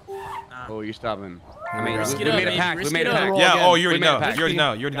 Oh, you're stopping. I mean, Risk we it up, made a baby. pact. We Risk made it a up. pact. Roll Yeah, again. oh, you already We made a know. pact. You already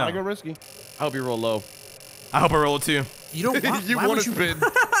know. You already Gotta go know. risky. I hope you roll low. I hope I roll it too. You don't want. You why want would to you? spin.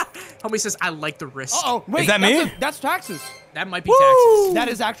 Homie says I like the risk. Oh, wait. Is that me? That's taxes. That might be taxes. That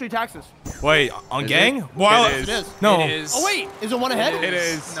is actually taxes. Wait, on Is gang? it? Well, It is. It is. No. It is. Oh, wait. Is it one ahead? It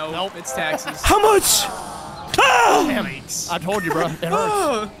is. No, Nope. it's taxes. How much? Ah! Damn. I told you, bro. It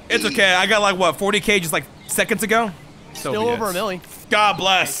hurts. It's okay. I got like what, 40K just like seconds ago? So Still be over it. a million. God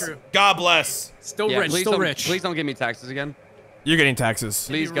bless. True. God bless. Still Yeah, rich. please Still don't, rich. Please don't give me taxes again. You're getting taxes.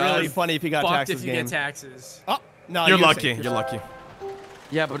 Please, It'd be really God. funny if you got Fucked taxes if you game. get taxes. Oh, no. You're you're lucky. safe. You're lucky.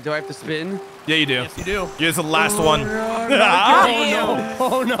 Yeah, but do I have to spin? Yeah, you do. Yes, you do. You're the last one. Damn.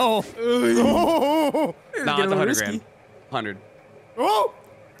 Oh, no. Nah, Get a it's little 100 risky. grand. 100. Oh.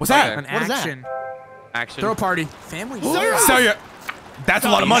 What's that? Okay. An What is that? action. Action. Throw a party. Family. Sell your. That's a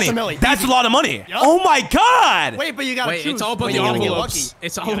lot of money. That's a milli. That's a lot of money. Yup. Oh my God. Wait, but you gotta Wait, choose. it's all about Wait, the you gotta get envelopes. lucky.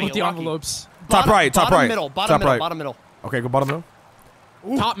 It's You all gotta about get the lucky. envelopes. Top right. Top bottom right. middle. Bottom Top middle. right. Bottom middle. Okay, go bottom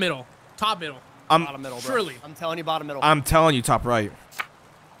middle. Top middle. Top middle. Bottom middle, bro. Surely. I'm telling you, bottom middle. I'm telling you, top right.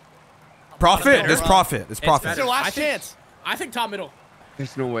 Profit. middle, There's bro. profit. There's It's profit. It's your last I think- chance. I think top middle.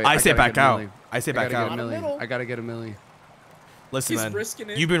 There's no way. I say gotta back get a out. milli. I say I back gotta out. get a Middle. milli. I gotta get a milli. Listen, He's man. risking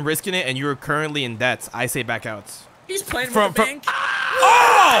it. You've been risking it, and you're currently in debts. I say back out. He's playing From- with the from- bank.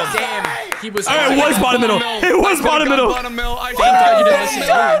 Oh! Damn. He was. It was bottom middle. It was bottom middle. Bottom middle. I Thank God you didn't listen to me.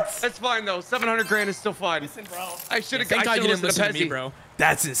 That's fine though. 700 grand is still fine. Listen, bro. I should have. Thank God you didn't listened listen to me, Pezzy. bro.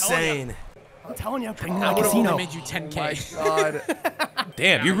 That's insane. I'm telling you, bring I that would have only casino. made you 10K. God.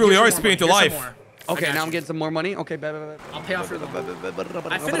 Damn, you really are spinning through life. Okay, got now I'm you. getting some more money. Okay, bad. I'll pay off your loan.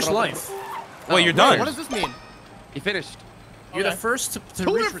 I finished life. Wait, you're Wait, done. what does this mean? You finished. You're the Okay. first to reach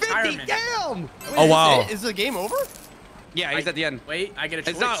 250. retirement. Damn. Oh wow. Is the game over? Yeah, he's at the end. Wait, I get a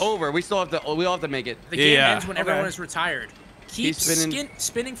choice. It's not over. We still have to. We all have to make it. The game Yeah. ends when everyone is retired. Keep Keep spinning.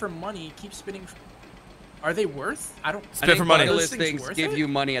 spinning for money. Keep spinning. Are they worth? I don't. Spin for money. Are Those those things things worth give it? you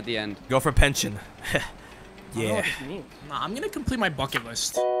money at the end. Go for pension. I don't know Yeah. what this means. Nah, I'm gonna complete my bucket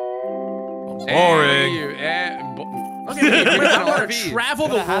list. Boring. Okay, I'm gonna RV. travel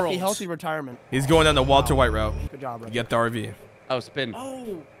the Got a happy, world. healthy retirement. He's going down the Walter White route. Good job, bro. Get the RV. Oh, spin.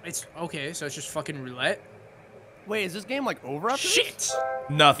 Oh, it's okay. So it's just fucking roulette. Wait, is this game like over after this? Shit.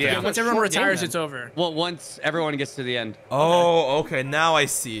 Nothing. Yeah. Once everyone short game, retires, then. it's over. Well, once everyone gets to the end. Oh, okay. Now I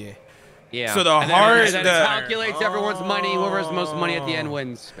see. Yeah. So the And then- hard- and then it the- calculates everyone's money. Whoever has the most money at the end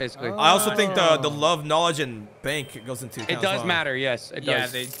wins, basically. I also think the love, knowledge, and bank goes into account It as does well. matter. Yes, it Yeah,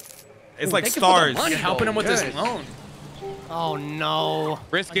 does. they. It's like Thank you for the stars. money. You're helping him with his Good. loan. Oh no.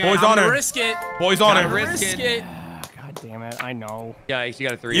 Risk it. Boys I'm on gonna her. risk it. Boys on Gotta her. risk Risk it. it. God damn it. I know. Yeah, you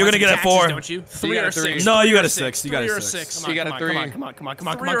got a 3. You're gonna get a Taxes, 4. don't you? 3 got or a 3. 6. No, you got a Three or 6. You got 3 a or 6. 6. You got a 3. Come on. 3 or Come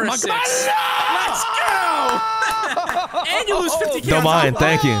on. 6. Let's go. And you lose 50K. Don't on top mind. of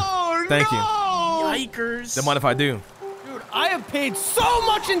Thank you. Oh, Thank you. it. Yikers. Don't mind if I do. Dude, I have paid so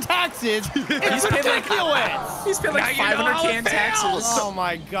much in taxes. It's paid like- ridiculous. He's paid like Now you know how 500K it in taxes. feels. Oh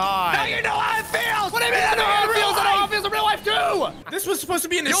my god. Now you know how it feels. What do you mean I know how it feels? I know how it feels in real life too. This was supposed to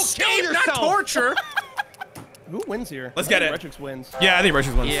be an You'll escape, kill not yourself. torture. Who wins here? Let's I get think it. Retrix wins. Yeah, I think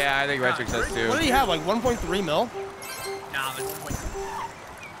Russians wins. Yeah, I think Retrix does too. What do you have? Like 1.3 mil? Nah, like 1.3.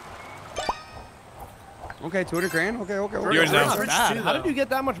 Okay, 200 grand. Okay. You already know. Not Rich bad. too, How though. did you get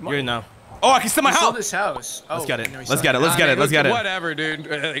that much You money? already know. Oh, I can sell my He sold house. this house. Let's get it. no, he Let's sold get it. Let's I get mean, it. Let's get it. Whatever,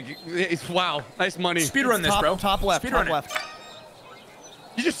 dude. Wow, nice money. Speedrun this, top, bro. Top left. Speedrun Top it. left.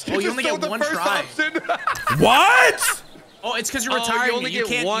 You just Oh, you only stole get the one first try. option. What? Oh, it's because you're Oh, you retiring. only get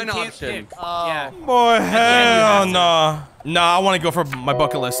can't, one you can't option. pick. Oh. Yeah. Boy, hell to. no. Nah, I want to go for my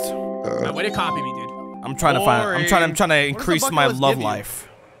bucket list. Way to copy me, dude. I'm trying to find. I'm trying to increase bucket my list love give you? life.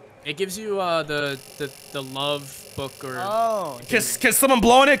 It gives you the love book or. Oh. Can someone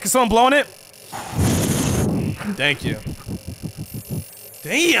blowing it? Can someone blowing it? Thank you.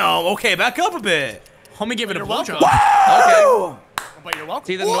 Damn. Okay, back up a bit. Homie, give it a You're welcome. blowjob. Okay. But you're welcome.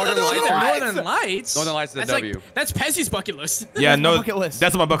 See the Northern Lights? Northern Lights. Northern Lights is a That's W. like that's Pezzy's bucket list. Yeah, My no, bucket list.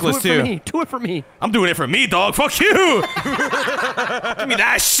 that's on my bucket list Do it for too. me. Do it for me. I'm doing it for me, dog. Fuck you. Give me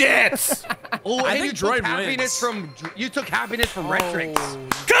that shit. Oh, I and think you took Droid happiness wins. from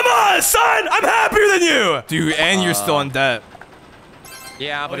Retrix. Come on, son. I'm happier than you. Dude, and you're still in debt.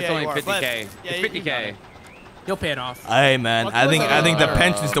 Yeah, but Oh, it's yeah, only you are, 50K. but- yeah, It's you got 50K. it. He'll pay it off. Hey, man. I think the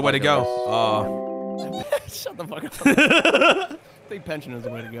pension's the way to go. Shut the fuck up. I think pension is the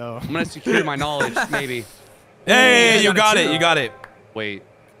way to go. I'm gonna secure my knowledge, maybe. Hey, you got got it it. too. You got it. Wait.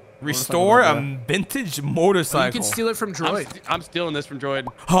 Restore a vintage You motorcycle. can steal it from Droid. I'm stealing this from Droid.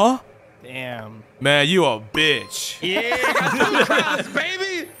 Huh? Damn. Man, you a bitch. Yeah, got two crowns,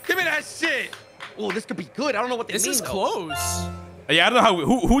 baby. Give me that shit. Oh, this could be good. I don't know what they This mean. is though. close. Yeah, I don't know how.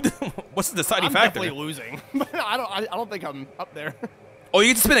 Who? What's the deciding I'm factor? definitely losing. I don't think I'm up there. Oh, you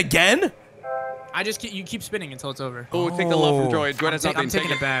get to spin again? You keep spinning until it's over. Oh, take the love from Oh. Droid. Droid has nothing. I'm taking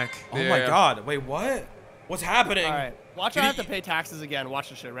Take it back. Oh Yeah. my God! Wait, what? What's happening? All right. Watch. I have to pay taxes again. Watch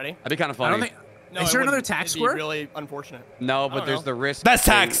this shit. Ready? That'd be kind of I funny. don't think. No, Is it there another wouldn't. tax It'd be square? really unfortunate. No, I but don't there's know. the risk. That's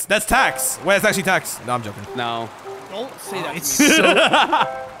tax. That's tax. Wait, that's actually tax. No, I'm joking. No. Don't say that. It's to me.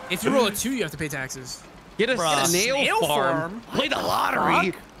 so. If you roll a 2, you have to pay taxes. Get a Bruh. snail farm. Play the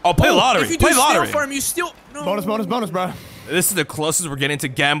lottery. Oh, play the lottery. If you do Play the snail lottery. farm, you still no. Bonus, bro. This is the closest we're getting to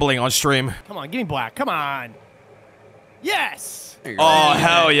gambling on stream. Come on, give me black. Come on. Yes. There you go. Oh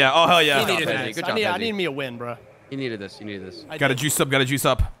hell yeah! Oh hell He yeah! needed Good that. job, Good I job, need Pezzy. me a win, bro. You needed this. You needed this. Gotta juice up. Gotta juice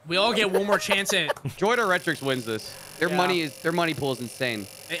up. We all get one more chance at it. Droid or Retrix wins this. Their Yeah. money pool is insane.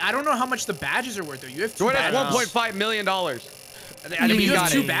 I don't know how much the badges are worth though. You have 2 Droid has badges. $1.5 million. I mean, you have got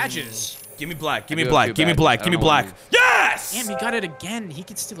 2 it. badges. Give me black. Give me I do have black. two Give me badges. black. I Give me don't know what black. Yes! Damn, he got it again. He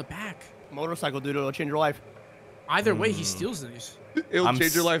could steal it back. Motorcycle, dude, it'll change your life. Either way, he steals these. It'll I'm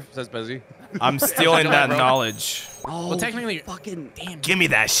change your s- life, says Pezzy. I'm stealing that bro. knowledge. Oh, Well, technically, fucking damn. Give me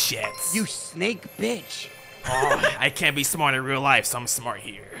that shit. you snake bitch. Oh, I can't be smart in real life, so I'm smart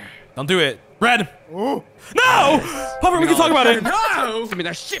here. Don't do it. Red. No! Hover, we can talk about it. No. Give me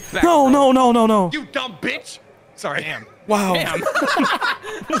that shit back. No, bro. no. You dumb bitch. Sorry. Damn. Wow. Damn.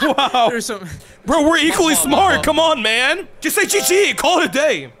 Wow. There's some. Bro, we're equally My fault, smart. my fault. Come on, man. Just say GG. Call it a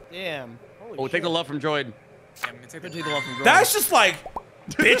day. Damn. Holy Oh, take the love from Droid. Yeah, I'm gonna take Take the- the love from Droid. That's just like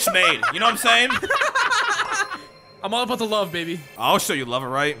bitch made. You know what I'm saying? I'm all about the love, baby. I'll show you love it,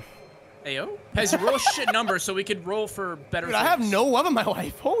 right? Hey yo, Pez, roll a shit number so we could roll for better. Dude, I have things. no love in my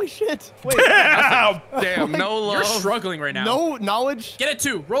life. Holy shit. Wait. Damn. Damn, no love. You're struggling right now. No knowledge? Get a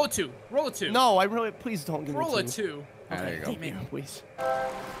 2. Roll a 2. Roll a 2. No, I really. Please don't give Roll me a 2. There you go. Thank you, please.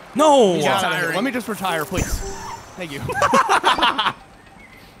 No. He's Get retiring. out of here. Let me just retire, please. Thank you.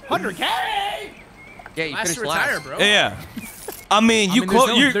 100K! Yeah, you Last finished to retire, last. bro. Yeah. I mean, you mean,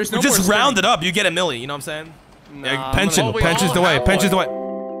 close. there's no You just more round spinning. it up. You get a milli. You know what I'm saying? Nah, Yeah, I'm pension. gonna- Oh, we Pension's all the way. have Pension's the one. way.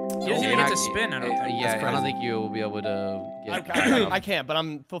 He doesn't even get to spin. I don't think. Yeah, I don't think you'll be able to get I can't, but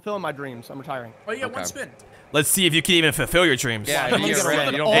I'm fulfilling my dreams. I'm retiring. Oh, you got Okay. 1 spin. Let's see if you can even fulfill your dreams. Yeah, I'm you gonna get get a red.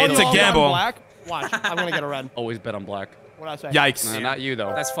 red. You don't All pay It's you a all gamble. got black? Watch, I'm gonna get a red. Always bet on black. What'd I say? Yikes. No, not you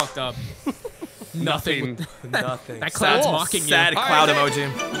though. That's fucked up. nothing. Nothing. That cloud's Cool. mocking you. Sad All cloud right,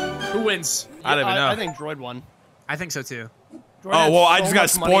 emoji. Who wins? I don't even know. I think Droid won. I think so too. Droid Oh had well, I so just got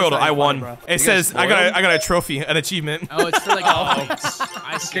much money, spoiled. it's not I even won. funny, bro. It says I got a trophy, an achievement. Oh, it's for like points.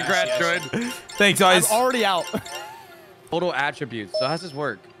 I see. Congrats, I see. Droid. Thanks, guys. I'm already out. Total attributes. So how does this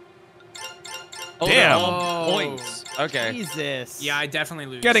work? Oh, Damn. they're all points. Okay. Jesus. Yeah, I definitely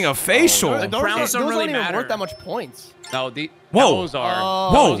lose. Getting a facial. no. Those, crowns don't those really aren't even matter. worth that much points. No, Whoa. those are.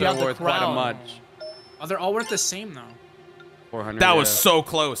 Oh, Whoa. Those you are have the worth quite a crown. much. Oh, they're all worth the same though. 400. That was yeah. so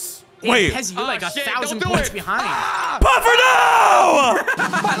close. Damn, Wait. Pez, you're like Oh, a shit, 1,000 don't do points it. behind. Puffer, no!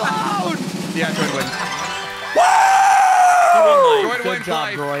 Yeah, Droid wins. Woo! Droid Good wins job,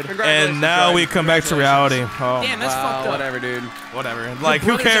 life. Droid. Congratulations, And now Droid. we come back to reality. Oh, Damn, that's fucked up. Whatever, dude. whatever. Like,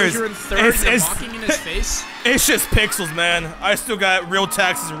 who Brother's out cares? here in third, you're It's, mocking in his face. it's just pixels, man. I still got real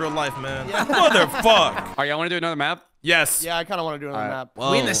taxes in real life, man. Motherfuck. All right, y'all want to do another map? Yes. Yeah, I kind of want to do it on the map.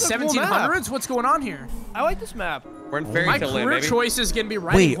 Whoa. We in the a cool map. 1700s? What's going on here? I like this map. We're in Fairy My Tale Land, career baby. choice is gonna be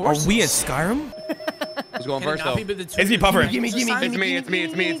riding Wait, horses. are we in Skyrim? Who's going Can it first, not though? be the two It's me, Puffer. Gimme, gimme, gimme, It's me, it's me,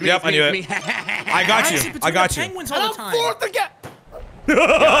 it's me, it's me. Yep, it's I me, knew it's it. me. I got Why you. is it I got you. Penguins And all I'm the time. fourth again.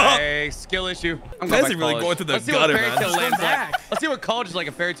 Hey, skill issue. I'm going That's back to really college. going to the Let's see gutter, what Fairy man. Tale Just Land's go like. back. Let's see what college is like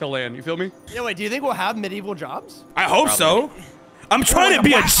a Fairy Tale Land. You feel me? Yeah, wait, do you think we'll have medieval jobs? I hope so. I'm trying to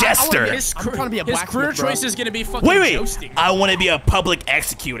be a jester. His, I'm trying to be a his blacksmith, career bro. choice is gonna be fucking Wait. jousting. I want to be a public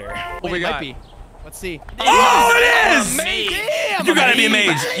executor. What we It might got? be. Let's see. Oh, it is! Mage. Damn, You gotta be a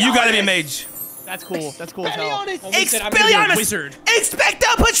amazing. mage. You gotta be a mage. That's cool. That's cool as hell. Only said I'm gonna be a wizard.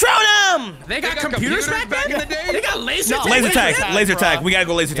 Expecto Patronum! They got computers back in the day? They got laser tag. Laser tag. tag, Laser bro. tag. We gotta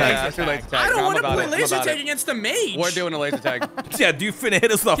go laser tag. Yeah, let's do laser tag. I don't want to play laser about tag it. against the mage. We're doing a laser tag. Yeah, dude finna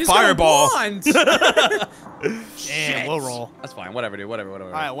hit us with a He's fireball. got a wand. Damn, low roll. That's fine. Whatever, dude. Whatever. All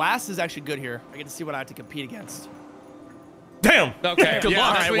right, last is actually good here. I get to see what I have to compete against. Damn. Okay. Good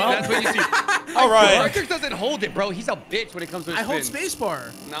luck. That's, Alright, that's what you see. All right. Arctic doesn't hold it, bro. He's a bitch when it comes to his I hold spin.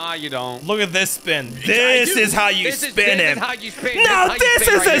 spacebar. Nah, you don't. Look at this spin. This is how you This is spin this it. is how you spin. Now This this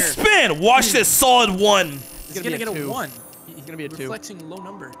how you is spin a right spin. Watch this solid 1. He's gonna get a 2. 1. He's gonna be a 2. Reflexing low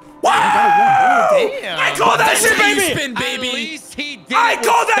number. Wow! Damn. I call that That's shit, how you baby. spin, here. baby. At least he did I it with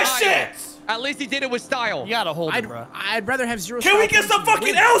call that style. shit. At least he did it with style. You gotta hold it, bro. I'd rather have 0. Can we get some style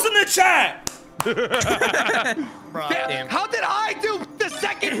fucking points L's in the chat? Bro. Damn. How did I do the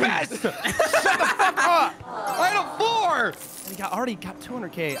second best? Shut the fuck up. I had a 4. We already got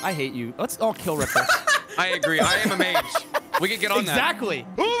 200K. I hate you. Let's all kill Ripper. I agree. I am a mage. We can get on Exactly.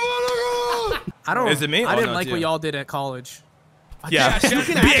 that. I don't. Is it me? I Oh, didn't no, like it's what you. y'all did at college. Yeah. Jester. You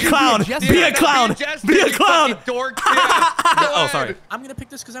can Be a actually clown. be a Be a jester. clown. Jester, Be a you clown. fucking dork. Yeah. Oh, sorry. I'm gonna pick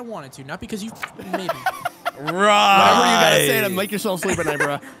this because I wanted to, not because you maybe. Whatever you gotta say to Right. make yourself sleep at night,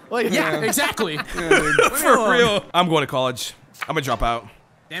 bro. Like, Yeah, exactly. For real. I'm going to college. I'm gonna drop out.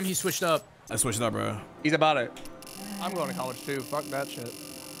 Damn, he switched up. I switched up, bro. He's about it. I'm going to college too. Fuck that shit.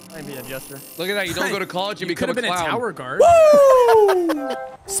 I ain't be a jester. Look at that. You don't go to college, you You could become have a been clown. a tower guard. Woo!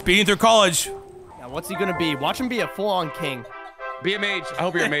 Speeding through college. Now, what's he gonna be? Watch him be a full-on king. Be a mage. I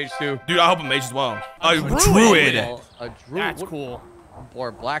hope you're a mage too. Dude, I hope I'm mage as well. A druid. druid. Well, a druid. That's cool. Or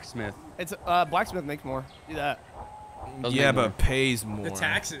a blacksmith. It's blacksmith makes more. Do that. Those Yeah, make more. but pays more. The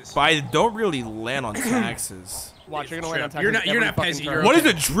taxes. But I don't really land on taxes. Watch, you're gonna land on taxes. You're not every fucking peasy, turn. you're What does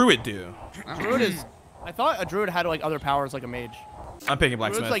a druid do? Druid is. I thought a druid had like other powers like a mage. I'm picking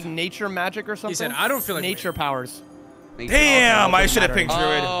Druid's blacksmith. like nature magic or something. He said, "I don't feel like nature powers. Damn, I doesn't should have matter picked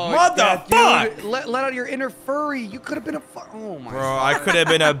druid. Oh, What the yeah, fuck? dude, let out your inner furry. You could have been a oh my Bro, I could have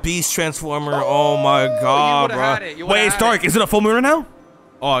been a beast transformer. Oh my god, would've bro. had it. You would've Wait, it's had dark. it. Is it a full moon right now?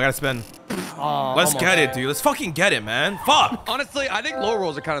 Oh, I gotta spin. Let's Almost. get it, dude. Let's fucking get it, man. Fuck. Honestly, I think low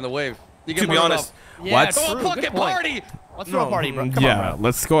rolls are kind of the wave. You get To be more honest. stuff. Yeah, What? true, Throw a good fucking point. party. Let's throw a party, bro. Come Yeah, on, bro.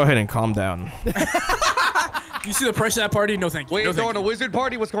 let's go ahead and calm down. You see the price of that party? No, thank you. Wait, no, you're throwing thank a wizard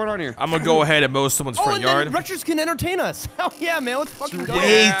party? What's going on here? I'm gonna go ahead and mow someone's Oh, front and then yard. Rutgers can entertain us. Hell yeah, man. Let's fucking go.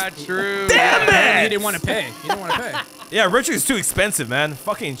 Yeah, true. Damn you. it! He didn't want to pay. He didn't want to pay. Yeah, Richard is too expensive, man.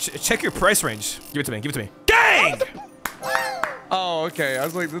 Fucking check your price range. Give it to me. Give it to me. Gang! Oh, okay. I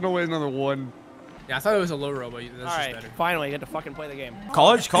was like, there's no way another one. Yeah, I thought it was a low roll, but that's All just right, better. finally, I get to fucking play the game.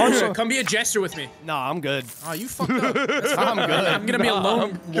 College? College? Come be a jester with me. No, I'm good. Oh, you fucked up. That's I'm good. I'm gonna be a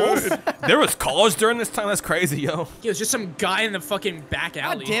lone wolf. There was college during this time? That's crazy, yo. It was just some guy in the fucking back God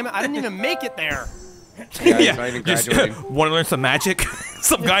alley. damn it, I didn't even make it there. Yeah, he's not even Just graduating. want to learn some magic?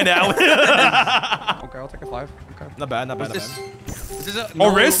 Some guy now. Okay, I'll take a 5. Okay. Not bad, not bad, not This, bad. this is a, Oh,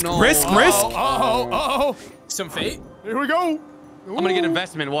 no, risk, no. risk, Oh, risk. Oh, Some fate. here we go. I'm gonna get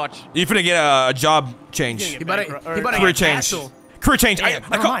investment. Watch. You finna get a job change. Getting He better Career get change. castle. Career change. Damn, I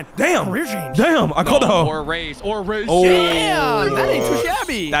never call, mind. damn. Career change. Damn, I called the hoe. Or raise. Or raise. Oh. Damn, that ain't too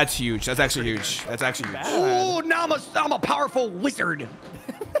shabby. That's huge. That's actually huge. That's actually huge. Oh, now I'm a powerful wizard.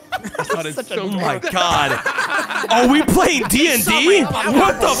 That is such a Oh my god. Are we playing D&D?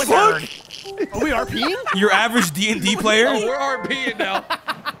 What the fuck? Are we RPing? Your average D&D player? Oh, we're RPing now.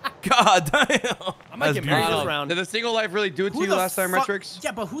 God damn. I might get married this round. Did the single life really do it to Who you the last time, fuck- Retrix?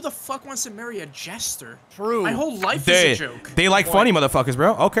 Yeah, but who the fuck wants to marry a jester? True. My whole life They, is a joke. they like funny motherfuckers,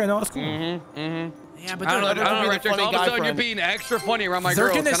 bro. Okay, no, that's cool. Yeah, but I don't they're, know, I don't know, Retrix. funny All of a guy sudden, you're friend. being extra funny around my they're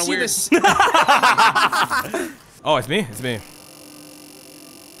girl. gonna It's kind of see weird. this. Oh, it's me? It's me.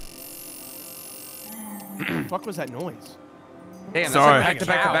 Fuck was that noise? Damn, that's Sorry. like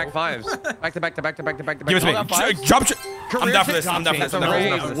back-to-back fives. Back-to-back. Give it to me. Oh, that five? Drop it. I'm Career down for change. this. I'm down for this. That's a I'm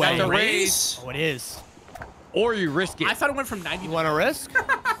down for this. I'm down raise. for this. That's a Raise? raise. Oh, it is. Or you risk it. I thought it went from 90 You to want to risk?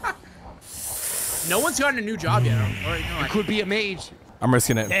 No one's gotten a new job yet. Or, no, Could be a mage. I'm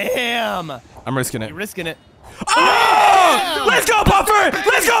risking it. Damn. I'm risking it. You're risking it. Oh! Let's go, Buffer!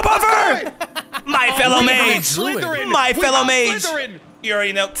 Let's go, Buffer! My fellow mage! Slytherin. My We fellow got mage! Slytherin. You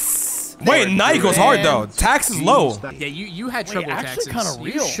already know. Wait, night goes hard though. Tax is low. Yeah, you had trouble actually taxes. kinda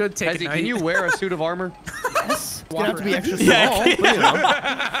You real. should take Hezzy, a can night. you wear a suit of armor? It's gonna have to be extra small. Yeah. but, you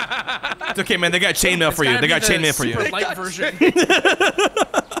know. It's okay, man. They got chainmail for you. They got chainmail for you. Super light version.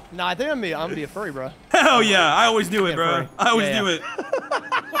 Nah, I think I'm gonna be a furry, bro. Hell yeah! I always knew it, bro. furry. I always Yeah, knew yeah. it.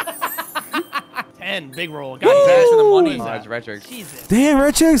 10, big roll. God Thanks for the money. Oh, it's Retrix. Jesus. Damn,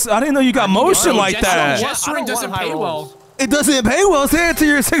 Redchicks, I didn't know you got motion like that. Gesturing I don't doesn't want high pay rolls. well. It doesn't pay well. Say it to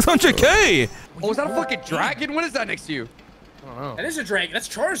your 600K. Well, Oh, is that a fucking dragon? What is that next to you? I don't know. That is a dragon. That's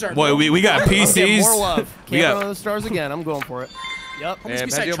Charizard. Boy, we got I'm getting PCs. more love. We Can't got- run on the stars again. I'm going for it. Yep. Almost Yeah,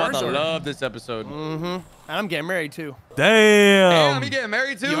 beside Pedro about to Charizard. love this episode. And I'm getting married too. Damn. Damn, you getting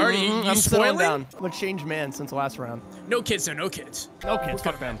married too? You already- you I'm settling spoiling? down. I'm a changed man since the last round. No kids, though. No kids. No kids.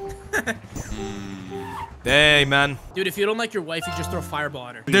 Fuck them. Hey, man. Dude, if you don't like your wife, you just throw a fireball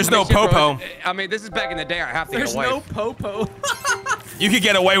at her. There's no Shit, bro, popo. I mean, this is back in the day. I have to There's get a no wife. popo. You could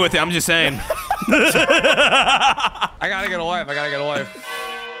get away with it. I'm just saying. I gotta get a wife. I gotta get a wife.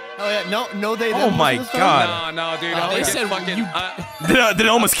 Oh yeah. No, they. Oh them my this time? God. No, dude. Oh, I they think said it's fucking. you- Did it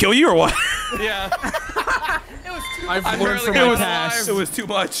almost kill you or what? Yeah. I've I'm learned barely from gonna my live. past. It was too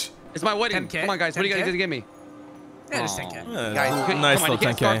much. It's my wedding. 10K? Come on, guys. What are you guys 10K? gonna give me? Yeah, just 10K. Guys, you nice come on, you little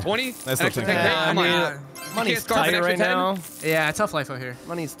can't start 10K. 20? Nice An little extra 10K. 10K? Come on. Yeah, You money's can't scarf an tight extra right 10? now. Yeah, tough life out here.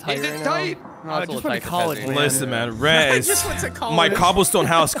 Money's tight Is it right tight? now. No, it's a Just little went tight to for college, Pepsi. man. Listen, man. I Rez. just went to college. My cobblestone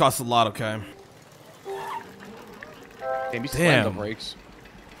house costs a lot, okay? Damn, you slammed the Damn. brakes.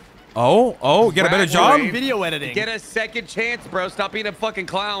 Oh, get a better Brad, job? wait. Video editing. Get a second chance, bro. Stop being a fucking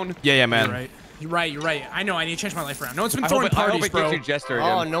clown. Yeah, You're man. right. You're right. I know. I need to change my life around. No one's been I hope throwing it parties, gives bro. you Jester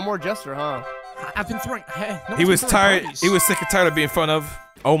Oh, again. no more Jester, huh? I've been throwing. No He one's was been throwing tired. parties. He was sick and tired of being fun of.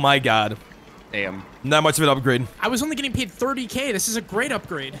 Oh my God. Damn. Not much of an upgrade. I was only getting paid 30K. This is a great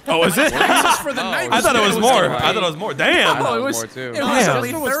upgrade. Oh, is it? Taxes for the Oh, night. I thought it was It more. was I thought it was more. Damn. thought Oh, it it was was. more, too. It was Damn. only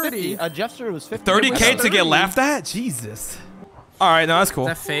Jester was 30. 50. Jester was 50. 30K to 30. get laughed at? Jesus. All right, no, that's cool.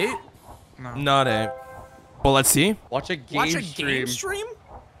 Is that fate? No, it ain't. Well, let's see. Watch a game Watch a stream. game stream?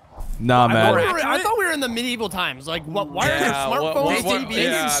 Nah, man. I thought we were in the medieval times. Like, what? Why are there Yeah, smartphones, what- TVs?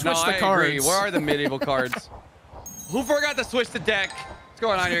 yeah, switch no, the I cards. agree. Where are the medieval cards? Who forgot to switch the deck? What's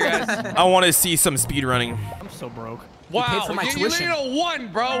going on here, guys? I want to see some speed running. I'm so broke. Wow, paid for my you tuition. need a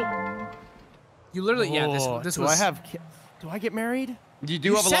 1, bro. You literally, yeah. Oh, This do was. I have? Do I get married? You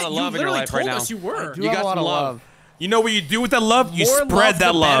do have a lot of love in your life right now. Us you were. Do You have got a lot some of love. love. You know what you do with that love? You More spread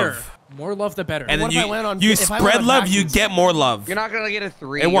that the love. better. More love, the better. And then What if I land on- you if I land spread on love, you taxes? get more love. You're not gonna get a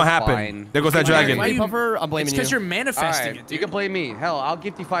 3. It won't you're happen. Fine. There goes that dragon. Why Hey, you- Puffer, I'm It's blaming because you. you're manifesting Alright, it, you dude. can blame me. Hell, I'll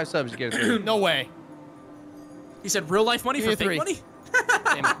give you 5 subs. You get a 3. No way. He said real life money Give for me a fake 3. money?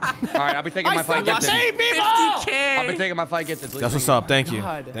 All right, I'll be taking my fight gifted. Save people! 50K. I'll be taking my fight gifted. That's what's up. Thank you.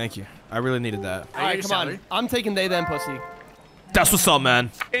 God. Thank you. I really needed that. All right, your come on. salary? I'm taking they them pussy. That's what's up, man.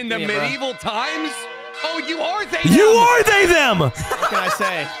 In the Yeah, bro. medieval times? Oh, you are they? You are they them. What can I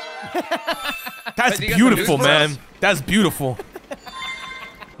say? That's You got some beautiful, news for man. us? That's beautiful.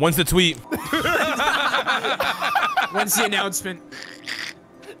 When's the tweet? When's the announcement?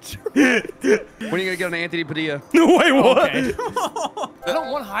 When are you gonna get on Anthony Padilla? Wait, what? I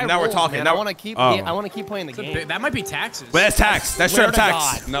don't want high Now we're rolls, talking. Man. Now- I want to keep. Oh. I want to keep playing the game. That might be taxes. But that's tax. That's straight Swear up to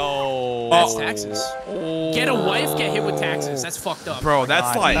tax. God. No. That's taxes. Get a wife, get hit with taxes. That's fucked up. Bro,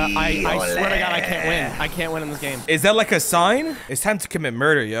 that's like... I swear to God, I can't win. I can't win in this game. Is that like a sign? It's time to commit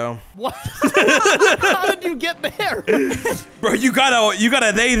murder, yo. What? How did you get there? Bro, you got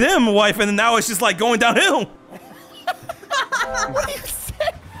a they them wife, and now it's just like going downhill. What do you say?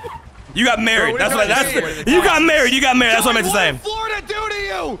 You got married. Bro, That's what what. are you That's saying? you got married. You got married. That's what I meant to What say. did Florida do to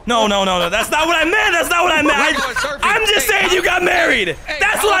you? No. That's not what I meant. That's not what I meant. We're going surfing. I'm just Hey, saying you got married. Hey,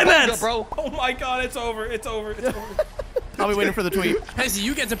 That's what I Cowabunga, meant. bro. Oh my God, it's over. It's over. It's over. I'll be waiting for the tweet. Pezzy,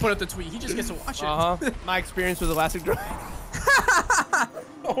 you get to put up the tweet. He just gets to watch it. My experience with ElasticDroid.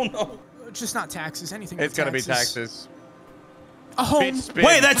 Oh no. It's just not taxes. Anything. It's but gonna be taxes. A home. Bitch spin.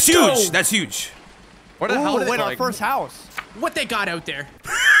 Wait, that's Let's huge. go. That's huge. What the hell Oh, is wait, it our like? first house. What they got out there?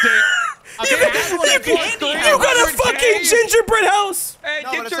 You got a fucking gingerbread house. Hey,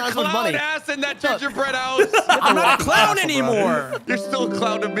 No, but get it's your not as much clown money. ass in that gingerbread house. I'm not a clown Bro. anymore. You're still a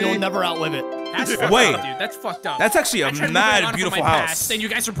clown to me. You'll never outlive it. That's fucked Wait. up, dude. That's fucked up. That's actually I a tried to move mad, on from beautiful my house. past, and you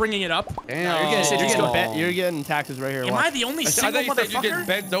guys are bringing it up. Damn. You're getting taxes right here. Am Watch. I the only I single thought you said you're getting motherfucker?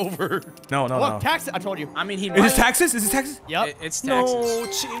 bent over. No. Look, tax. I told you. I mean, he. Is this taxes? Is this taxes? Yep. It's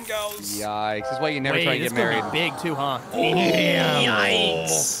taxes. chingos. Yikes. That's why you never Wait, try to this get married. gonna be big too, huh?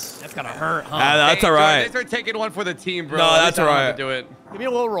 Yikes. That's gonna hurt, huh? That's Hey, all right. They start taking one for the team, bro. No, At that's least I don't all have right. to do it. Give me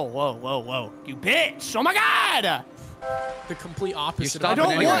a little roll. Whoa. You bitch. Oh my God. The complete opposite. You're of stopping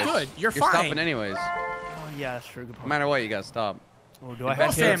that. anyways. You're good. You're You're stopping fine. anyways. Oh, yeah, that's true. Good No point. matter what, you gotta stop. Oh, do I Grow a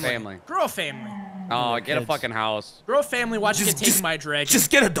have Get a kids? family. Grow a family. Oh, get a kids. fucking house. Grow a family. Watch it get Just- taken by a dragon. Just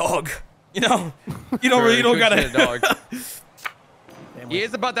get a dog. You know, you don't Sure, really you don't could gotta. get a dog. Family. He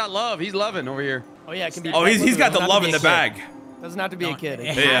is about that love. He's loving over here. Oh yeah, it can be. Oh, he's got the Doesn't have to love be in a the kid. bag. Doesn't have to be a kid.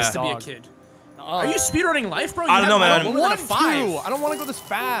 It It has can to be a dog. kid. Uh-uh. Are you speedrunning life, bro? You I don't know, man. have I more don't than want a 5. to. I don't want to go this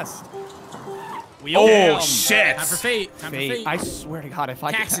fast. Oh Damn. shit! Time for fate. Time for Fate. fate. I swear to God, if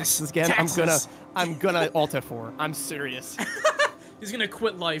I get Taxes. taxes again, Taxes. I'm gonna alt F4. I'm serious. He's gonna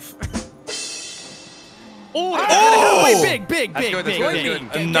quit life. Oh! Wait, big.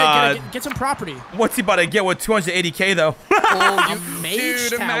 Nah. Get some property. What's he about to get with 280K though? Mage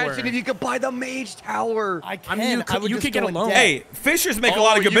Dude, tower. imagine if you could buy the mage tower. I can. mean, you could get a loan. Hey, Fishers make a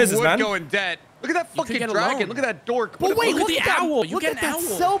lot of good business, you man. would go in debt. Look at that You could fucking get a dragon. loan. Look at that dork. But wait, look at the owl. You Look get at an that owl.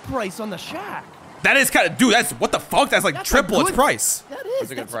 sell price on the shack. That is kind of, dude. That's what the fuck. That's like That's triple a its good- price. That is.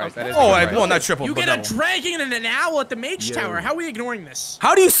 That's a good price. That is. Oh, a good well, price. not triple. You but get a double. dragon and an owl at the mage tower. How are we ignoring this?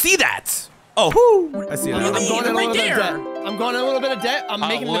 How do you see that? Oh, whoo. I see it. What do you now. mean? going in a Right little bit of there. debt. I'm going in a little bit of debt. I'm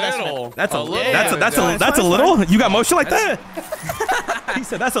making an investment. That's a little. that's a little. You got motion like that? He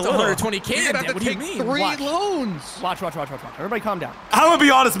said that's a little. 120K. You're gonna have to What do you take mean? 3 Watch. loans. Watch. Everybody calm down. I'm gonna be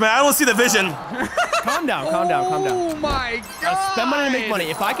honest, man. I don't see the vision. Calm down. Oh my god. Spend money to make money.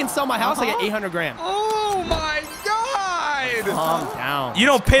 If I can sell my house, I get 800 grand. Oh my god. Calm down. You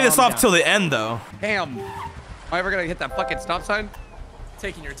don't pay this Calm off down. till the end, though. Damn. Am I ever gonna hit that fucking stop sign?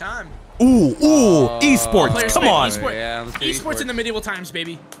 Taking your time. Ooh, esports. Players Come play on. esport. Yeah, let's do Esports in the medieval times,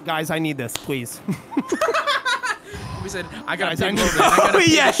 baby. Guys, I need this, please. We said, I gotta Guys, pay I for know this. that. I gotta Oh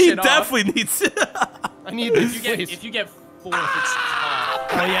pay yeah, this he shit off. definitely needs it. I need this, If please. you get fourth, it's.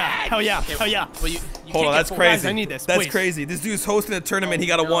 Hell yeah. Well, you Hold on, can't that's get fourth. crazy. Guys, I need this, That's please. crazy. This dude's hosting a tournament. He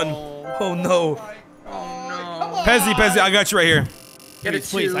got a 1. Oh no. Oh no. Pezzy, I got you right here. Get a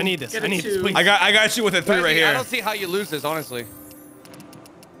Please, two. I need this. Get I a need this, two. please. I got you with a 3 right I here. don't see how you lose this, honestly.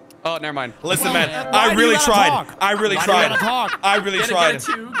 Oh, never mind. Listen, man, Why I do you really gotta tried. talk? I really Why do you tried. gotta talk? I really Get a tried.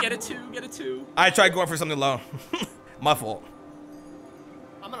 two. Get a two. Get a two. I tried going for something low. My fault.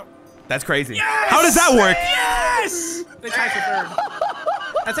 That's crazy. How does that work? Yes! They tied for third.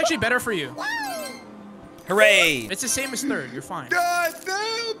 That's actually better for you. Hooray! It's the same as third. You're fine. God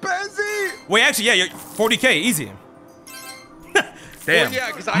damn, Bezzy! Wait, actually, yeah, you're 40K, easy. Damn. Well,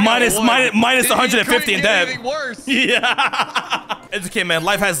 yeah, 'cause I minus got one. minus You couldn't 150 in get debt. anything worse. Yeah. It's okay, man.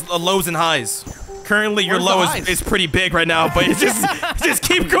 Life has lows and highs. Currently, your Where's the low highs? is pretty big right now, but it's just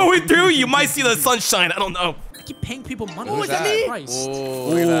keep going through. You might see the sunshine. I don't know. I keep paying people money. Who's for that? Price.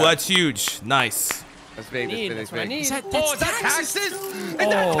 Oh, Ooh, that's huge. Nice. that's big. That's what I need. Is that, Oh, that's is that taxes? taxes? Is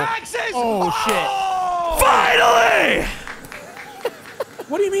that taxes? Oh, Finally!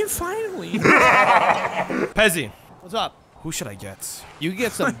 What do you mean finally? Pezzy, What's up? who should I get? You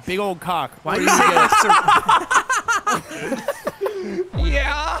get some big old cock. Why What do do you you say get?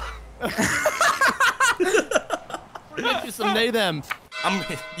 Yeah. Get you some they them.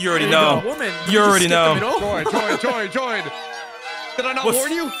 You already You're know. a woman. You already just know. skip the middle? Join. Did I not What's-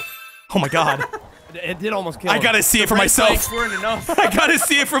 warn you? Oh my God. It did almost kill I him. gotta see it for Red myself. flags weren't enough. I gotta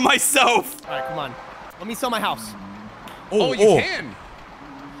see it for myself. All right, come on. Let me sell my house. Oh, you can.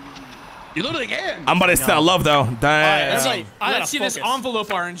 You literally can. I'm about to sell love though. Let's Damn. see. I Let's gotta see this focus. envelope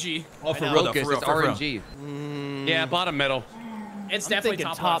RNG. Oh, for I know. real though. Focus, For real. it's For real. RNG. Yeah, bottom middle. It's I'm definitely thinking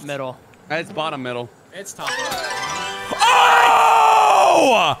top, top left. middle. That's bottom middle. It's top left.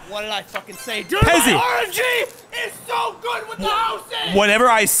 Oh! What did I fucking say? Dude, Pezzy. my RNG is so good with the houses. Whenever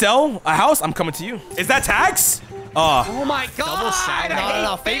I sell a house, I'm coming to you. Is that tax? Oh my god! salad.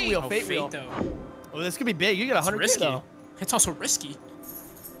 No. Fate wheel. Fate wheel. Fate, though. Oh, this could be big. You get 100K Risky. though. It's also risky.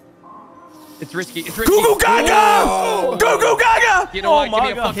 It's risky. It's risky. Goo goo gaga! Goo goo gaga! You know what? Give my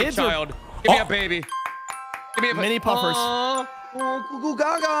me a God. fucking Kids are- child. Give me Oh. a baby. Give me a Mini puffers. Oh, goo goo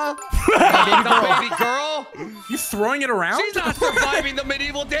gaga. Baby girl. Baby girl. You throwing it around? She's not surviving the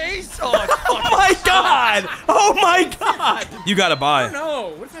medieval days. Oh, it's Oh fucking my God! Oh my God! You gotta buy. No.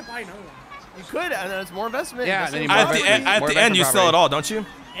 What if I buy no? You could, and then it's more investment. Yeah, Invest then in you At property. the end, More at the end, investment you sell property. it all, don't you?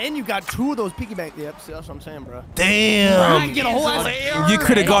 And you got 2 of those piggy bank. Yep, see, that's what I'm saying, bro. Damn. Get a whole ass. You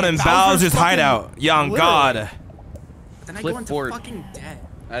could have gone in Bowser's fucking- hideout. Yeah, on God. Then I Flip go into forward. fucking debt.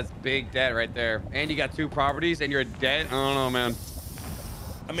 That's big debt right there. And you got 2 properties and you're dead. I don't know, man.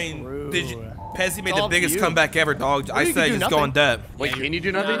 I mean, True. Pezzy made It's the all up to biggest you. comeback ever, dog. I you said can do just go nothing. in debt. Wait, can you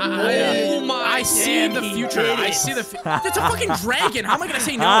do nothing? Oh my! I see the he future. did I it. see the. It's a fucking dragon. How am I gonna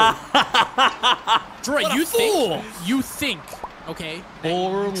say no? Droid, What a you fool. think? You think? Okay.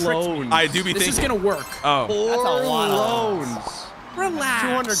 Four tricked me. loans. I do be This thinking. is gonna work. Oh. That's a lot of loans. Relax.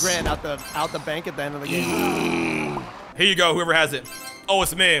 200 grand out the bank at the end of the game. Here you go, whoever has it. Oh,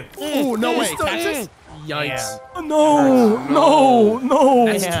 it's me. Ooh, no way. Taxes? Yikes. No, no,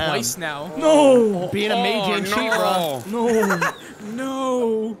 That's Damn. twice now. no, Being a mage ain't cheap, bro. no.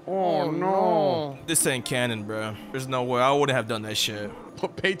 No. Oh no. This ain't canon, bro. There's no way. I wouldn't have done that shit.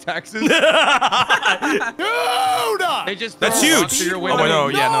 Pay taxes. Dude! They just That's throw huge. rocks through your Oh, window. wait, no,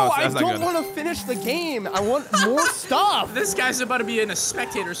 yeah, no, I that's not don't good. want to finish the game. I want more stuff. This guy's about to be in a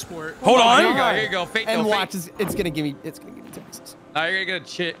spectator sport. Hold Here on. you go. Here you go. Fake And no, watch, fake. it's gonna give me taxes. You're gonna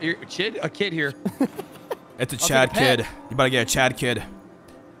get a kid here. It's a take Chad a pet. kid. You better get a Chad kid.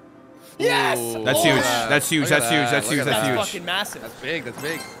 Yes! That's huge. That's huge. That's huge. That's huge. That's That's huge. fucking massive. That's big. That's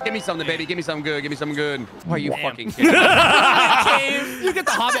big. Give me something, baby. Give me something good. Give me something good. Why are you fucking kidding me? You get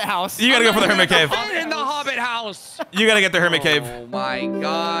the Hobbit house. You gotta go for the hermit cave. In the Hobbit house. You gotta get the hermit cave. Oh my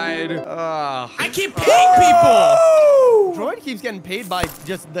god. I keep paying people. Droid keeps getting paid by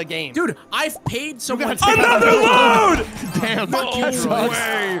just the game. Dude, I've paid someone. Another load! Damn, fuck you, Droid.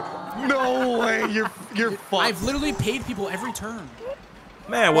 way. No way. You're fucked. I've literally paid people every turn.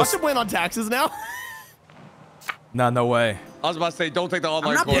 Man, What's what's... the win on taxes now? Nah, no way. I was about to say, don't take the I'm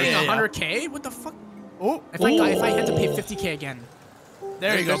online not course. paying Yeah. 100K. What the fuck? Oh, If I had to pay 50K again.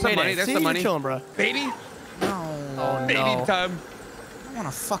 there you go. There's some Payday. money, there's See, some you're money. chilling, bro. Baby. No. Oh, Baby no. time. I want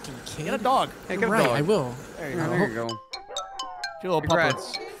a fucking kid. Get a dog. Hey, You're get a right, dog. I will. There you Yeah, go. there you go. Get a little pupper.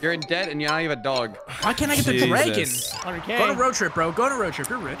 Congrats. You're in debt and you now you have a dog. Why can't I get the Jesus. dragon? 100K. Go on a road trip, bro. Go on a road trip.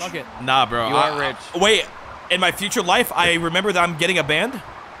 You're rich. Fuck it. Nah, bro. You are rich. Wait, in my future life, I remember that I'm getting a band.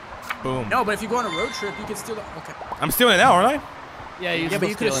 Boom. No, but if you go on a road trip, you can steal it. Okay. I'm stealing it now, aren't I? Yeah, Yeah, but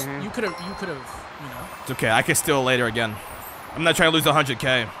you could stealing. have, you could have, you know. It's okay. I can steal it later again. I'm not trying to lose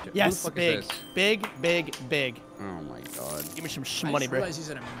 100K. Yes, fuck big. is this? Big, big, big. Oh my god. Give me some I money, just bro. realized he's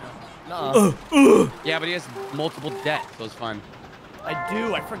in a window. Nuh-uh. Yeah, but he has multiple debt, so it's fine. I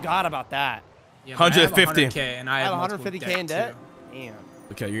do. I forgot about that. Yeah, but I have 150. 100K and I I have have 150K in debt. too. Damn.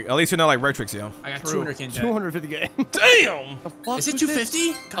 Okay, at least you're not like Retrix, yo. I got True. 200K in debt. 250K. Damn! Is it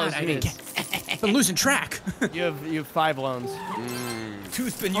 250? God, I didn't get. Been losing track. you have 5 loans.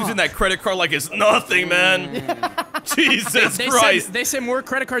 Two's been using that credit card like it's nothing, man. Jesus Christ. They say more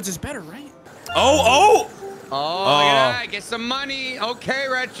credit cards is better, right? Oh, oh! Oh, look at that. Get some money. Okay,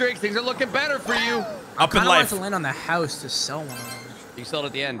 Retrix. Things are looking better for you. Up in I want life. to land on the house to sell one of them. You sell it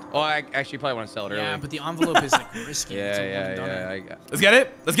at the end. Oh, I actually probably want to sell it early. Yeah, but the envelope is like risky. It's a yeah, one and yeah. done. I got. Let's get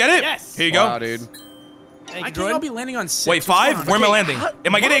it. Let's get it. Yes. Here you go. Wow, dude. Thank I you, think I'll Droid. be landing on 6. Wait, 5? Where am I landing?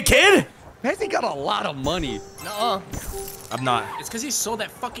 Am I getting a kid? Has he got a lot of money? Nuh-uh. I'm not. It's because he sold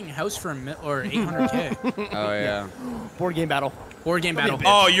that fucking house for or 800K. Oh yeah. Board game battle. Board game battle.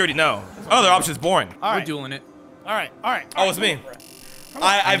 Oh, you already know. Other option's boring. All We're right. dueling it. All right. All right. Oh, it's me.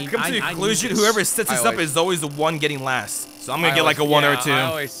 I've come to the I need conclusion this. whoever sets I this up always- is always the one getting last. So I'm gonna I get like a always- 1 or a yeah, 2. I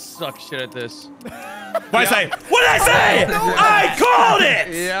always suck shit at this. What did I say? What did I say? I called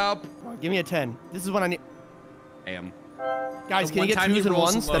it! Yep. Give me a 10. This is what I need. Damn. Guys, The can you one get time 2s he and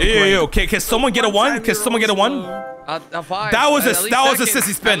rolls 1s? low. That'd be Yo, great. yo, can someone get a 1? Can someone get a 1? A 5. That was a- At least that was a second.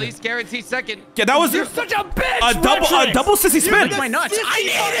 sissy spin. At least guaranteed second. Yeah, that was You're such a bitch! a double sissy spin. Lick my nuts. I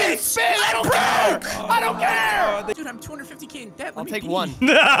need it. Spin! I don't care! I don't care! Dude, I'm 250K in debt. Let I'll me take be. 1.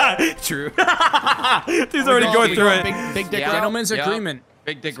 True. He's already going through it. Big dick Yeah. route. Gentleman's Yeah. agreement.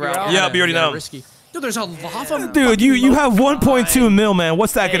 Big dick Screw out. route. Yeah, you already know. Risky. Dude, there's a lava. Dude, you have 1.2 mil, man.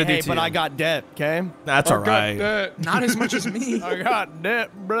 What's that gonna do Hey, to but you? I got debt, okay? That's Oh, alright. Not as much as me. I got debt,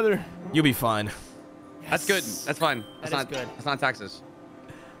 brother. You'll be fine. That's good. That's fine. That's That not is good. That's not taxes.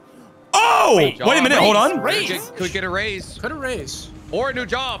 Oh! Wait a minute. Hold on. Raise. Could get a raise Could have raised. or a new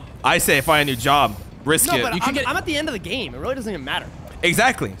job. I say find a new job. Risk No, it. but You can get- I'm at the end of the game. It really doesn't even matter.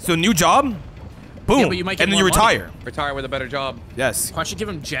 Exactly. So new job. Boom. Yeah, but you might get and then you more money. retire. Retire with a better job. Yes. Why don't you give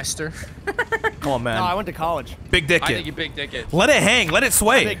him Jester? Come on, man. No, I went to college. Big dick I think it. you big dick it. Let it hang. Let it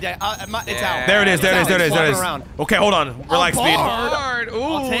sway. Big debt. It's Yeah. out. There it is. It's There it is. out. There it is. It's There it flopping is. around. Okay, hold on. Relax, bar. speed. Hard. Ooh.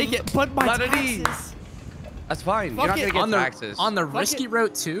 I'll take it. But my Let it eat. taxes. That's fine. Fuck You're not it. gonna get on the taxes. on the Fuck risky it.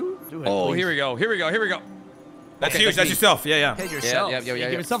 route too. Do it, Oh, please. here we go. Here we go. Here we go. That's Okay, huge. that's That's me. yourself. Yeah, yeah. Pay Yeah, yourself. yeah.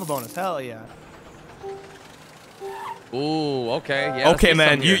 Give yourself a bonus. Hell yeah. Ooh, okay. Yeah. let's Okay, get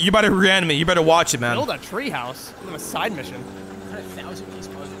man. some here. You better reanimate. You better watch it, man. Build a treehouse. Give them a side mission. 1,000 piece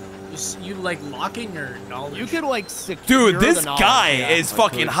puzzle. You like locking your knowledge. You could like secure Dude, this the knowledge, guy yeah. is I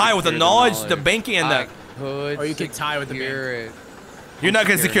fucking could high with the secure knowledge, the knowledge. banking, and I the. could Or you could tie with the secure it. You're not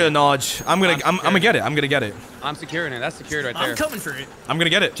gonna secure the knowledge. I'm gonna get it. I'm gonna get it. I'm securing it. That's secured right I'm there. coming for it. I'm gonna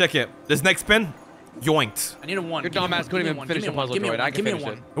get it. Check it. This next spin, yoinked. I need a 1. Your Give me dumbass one, couldn't give me even one, finish give me the one, puzzle, give me Droid. one, I can give me finish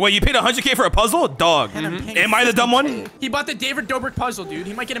one. it. Wait, you paid 100K for a puzzle, dog? And I'm paying Am I the dumb one? He bought the David Dobrik puzzle, dude.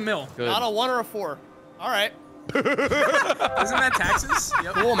 He might get a mil. Good. Not a 1 or a 4. All right. Isn't that taxes?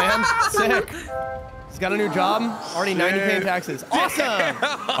 Yep. Cool, man. Sick. He's got a new job. Already 90K in taxes. Awesome.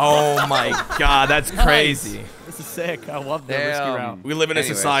 Oh my God, that's crazy. This is sick. I love the risky Damn. route. We live in a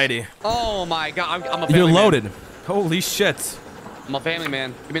Anyways. society. Oh my god, I'm a family You're man. loaded. Holy shit. I'm a family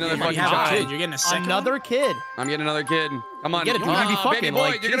man. Give me another You fucking have a child. kid. You're getting a second Another kid. I'm getting another kid. Come on. Get it, dude. You'd be Baby fucking, boy,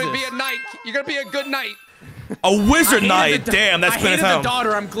 like, you're gonna be Jesus. a knight. You're gonna be a good knight. A wizard I knight. hated the- Damn, that's I clean as hated hell. the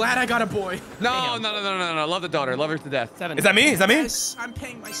daughter. I'm glad I got a boy. No, no. Love the daughter. Love her to death. 7. Is that me? Is that me? Yes, I'm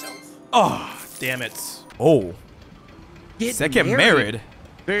paying myself. Oh, damn it. Oh. Get Second married.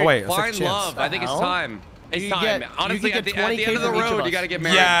 Dude, Oh, wait, a find second chance. love. I think it's Hell? time. It's You time. get- Honestly, you at get the end 20K of the from each of road, us. you gotta get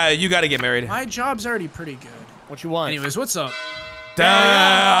married. Yeah, you gotta get married. My job's already pretty good. What you want? Anyways, what's up?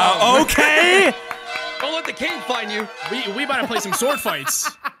 Damn. Okay. Don't let the king find you. We about to play some sword fights.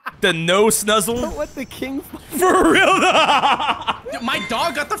 The no snuzzle. Don't let the king. For real. Dude, my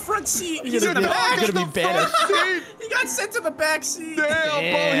dog got the front seat. He's You're in the gonna back. be- you're gonna be banished. He got sent to the back seat. Damn, bro,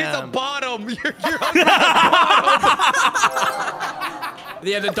 he's a Damn. bottom. You're on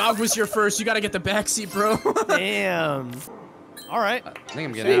Yeah, the dog was your first. You gotta get the back seat, bro. Damn. All right. I think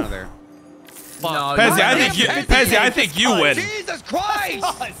I'm getting out of there. No, Pezzy, you're I right. think you win. Jesus Christ!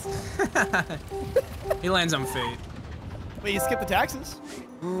 He lands on fate. Wait, you skip the taxes?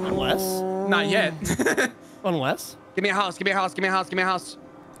 Unless. Not yet. Unless. Give me a house. Give me a house. Give me a house. Give me a house.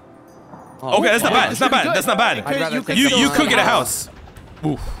 Okay, that's not bad. That's not bad. That's not bad. You could get a house.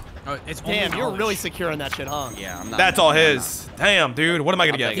 Oof. Oh, it's only Damn, you're knowledge. really secure in that shit, huh? Yeah, I'm not. That's all his. Damn, dude. What am I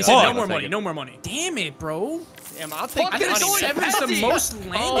gonna I'll get? take He it. said Fuck. no more I'll take money. it. No more money. Damn it, bro. Damn, I'll take Fucking the annoying money. Seven's the Pezzy. most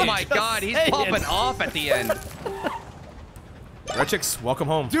landed. Oh my God, he's saying. popping off at the end. Red Chicks, welcome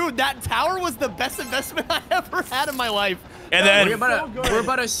home. Dude, that tower was the best investment I ever had in my life. And That then- was We're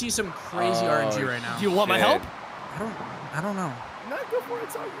about to see some crazy RNG right now. Do you want my Shit. help? I don't know. No, go for it.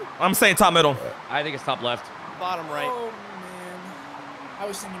 It's all you. I'm saying top middle. I think it's top left. Bottom right. Oh man, I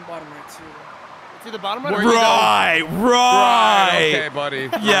was thinking bottom right too. It's either bottom right or Right, right. Okay, buddy.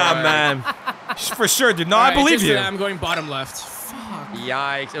 Yeah, All right. man. For sure, dude. No, All I right, believe just for you. that, I'm going bottom left. Fuck.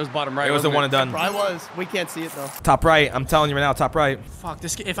 Yikes! It was bottom right. It was the wasn't one and done. Probably was. We can't see it though. Top right. I'm telling you right now, top right. Fuck.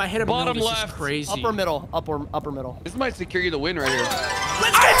 This. If I hit a Bottom middle, this left. is crazy. Upper middle. Upper middle. This might secure you the win right here.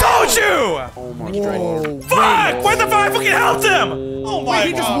 I told you! Oh my Whoa. Fuck! What the fuck? I fucking helped him! Oh my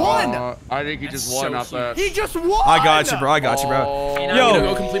he just god. won. I think he That's just won so off that. He just won. I got you, bro. I got you, bro. Oh. And I'm gonna go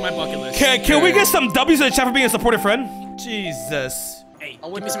Yo, complete my bucket list. can we get some W's in the chat for being a supportive friend? Jesus. Hey, I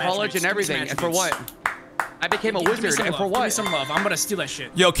give went me to some college and attributes, give me everything, some and for attributes. what? I became a Give me wizard, some and for love. Give me what? some love. I'm gonna steal that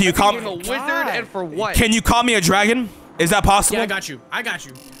shit. Yo, can you I call became a me? wizard, and for what? Can you call me a dragon? Is that possible? Yeah, I got you. I got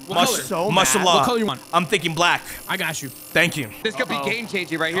you. What Mush- color? So Mashallah. mad. What color you want? I'm thinking black. I got you. Thank you. This could be game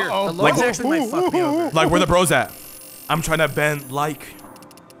changing right here. The Oh, Lord's Like- actually might fuck me over. Like, where the bros at? I'm trying to bend like.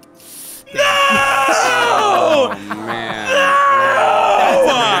 No! Oh man.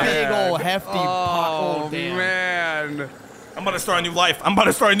 That's a big old hefty Oh damn. man. I'm about to start a new life. I'm about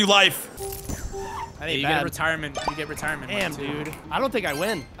to start a new life. That Yeah, ain't you get bad. retirement. You get retirement. Damn, money, too. dude. I don't think I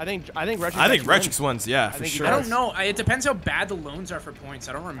win. I think Retrix. I think actually Retrix wins. Yeah, for think he sure. I don't know. It depends how bad the loans are for points.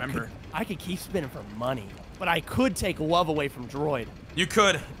 I don't remember. I could keep spinning for money, but I could take love away from Droid. You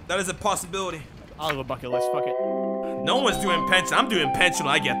could. That is a possibility. I'll go bucket list. Fuck it. No one's doing pension. I'm doing pension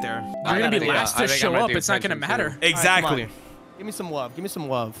when I get there. You're gonna be think- last I to think I show might up. do It's not gonna pension, too. matter. Exactly. Give me some love. Give me some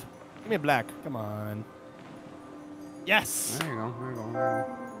love. Give me a black. Come on. Yes. There you go. There you go. There you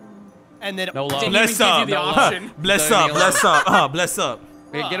go. And then No love. Didn't Bless even give up. you the option. Bless Don't up. need Bless up. Bless up.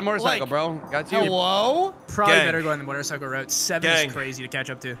 Hey, get a motorcycle, like- bro. Got you. hello. Probably Gang. better go on the motorcycle route. 7 Gang. is crazy to catch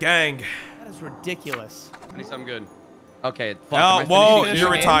up to. Gang. That is ridiculous. I need something good. Okay. Fuck, Oh, am I whoa, finishing you're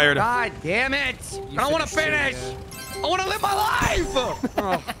this? retired. God damn it! I don't want to finished finish. it, I want to live my life.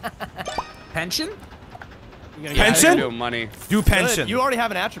 Oh, Pension? You're gonna Pension? doing money. Do Good. pension. You already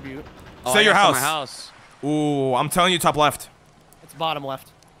have an attribute. Oh, Say I your got some house. in my house. Ooh, I'm telling you, top left. It's bottom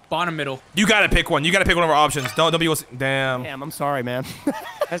left. Bottom middle. You gotta pick one. You gotta pick one of our options. Don't be. Damn. Damn, I'm sorry, man.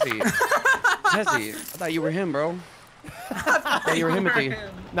 Hezzy. Hezzy. I thought you were him, bro. I thought you were Himothy.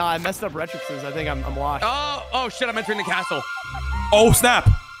 No, I messed up Retrix's. I think I'm washed. Oh shit! I'm entering the castle. Oh snap.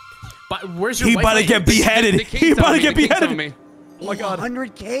 But where's your He white about to light? get beheaded. The king's He about telling to me, get the king's telling beheaded. me. Oh my god.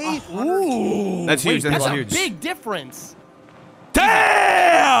 100K? Ooh. That's huge. Wait, That's that's a huge. big difference.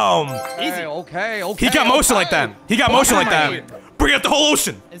 Damn. Easy. Okay. He got motion like that. He got motion like that. Bring out the whole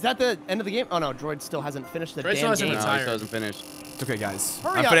ocean. Is that the end of the game? Oh no, Droid still hasn't finished the Droid still damn hasn't game. No, he retired. still hasn't finished. It's okay, guys.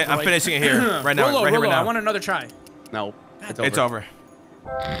 Hurry up, I'm Droid. finishing it here right now. Rolo, Right here, Rolo, right I now. want another try. No. It's over.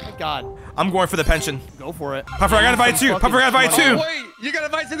 Thank God. I'm going for the pension. Go for it. Puffer, I got invited too. Puffer, I got invited Oh too. wait, you got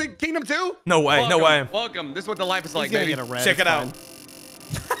invited to the kingdom too? No way. No way. Welcome. This is what the life is like, He's gonna baby. get a red. Check it it's out.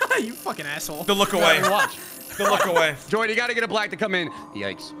 fine. You fucking asshole. The look away. Watch. The look away. Droid, you gotta get a black to come in.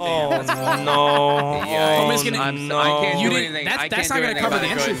 Yikes. Oh no. Homies gonna- I no. can't You do didn't- anything. that's I that's can't not do gonna anything cover about the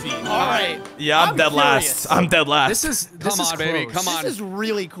it entry good. fee. All right. Yeah, I'm dead curious. last. I'm dead last. This is Come on, baby. close. Come on. This is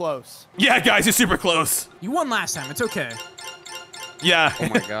really close. Yeah, guys, you're super close. You won last time. It's okay. Yeah. Oh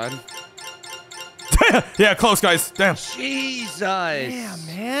my god. Yeah, close, guys. Damn. Jesus. Yeah,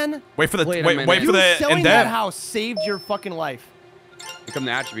 man. Wait for the Wait a wait minute. for You the selling that indent. house saved your fucking life. Here come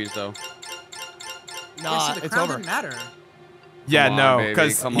the attributes though. Nah, See, the it's crown over. didn't matter. Yeah, Come on, no, baby.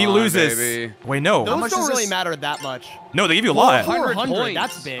 because Come he on, loses. baby. Wait, no. Those much don't is really this? matter that much. No, they give you a lot. 100 400, points.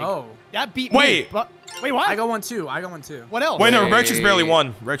 that's big. Oh. That beat Wait. me. But Wait, what? I got one too. I got one too. What else? Wait, no, Retrix barely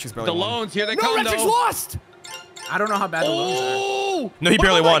won. Retrix barely The won. loans, here they No, come, Retrix though. lost. I don't know how bad the loans are. Oh! No, he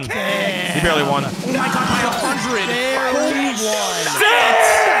barely won. He barely won. Oh my god, by 100. Barely won.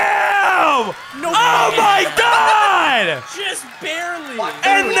 Damn! No Oh my god! Just barely.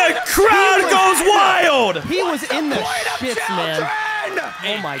 And the crowd goes wild! He was in the shits, man.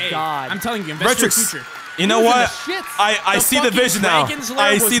 Hey, Oh my hey, god. I'm telling you, invest in your Retrix, future. you know He was in what? the shits. I see the fucking vision now. Dragon's Lair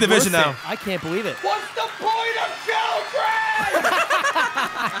I was see the vision worth now. it. I can't believe it. What's the point of children?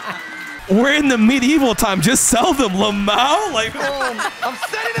 We're in the medieval time. Just sell them, Lamau. Like, I'm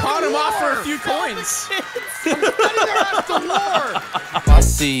sending them Pawn to him war. off for a few coins. I'm sending their ass to war.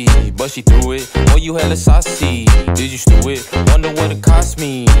 Posse, but she threw it. Oh, you hella saucy. Did you stew it? Wonder what it cost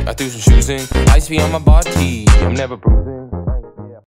me. I threw some shoes in. Ice be on my body. I'm never bruising.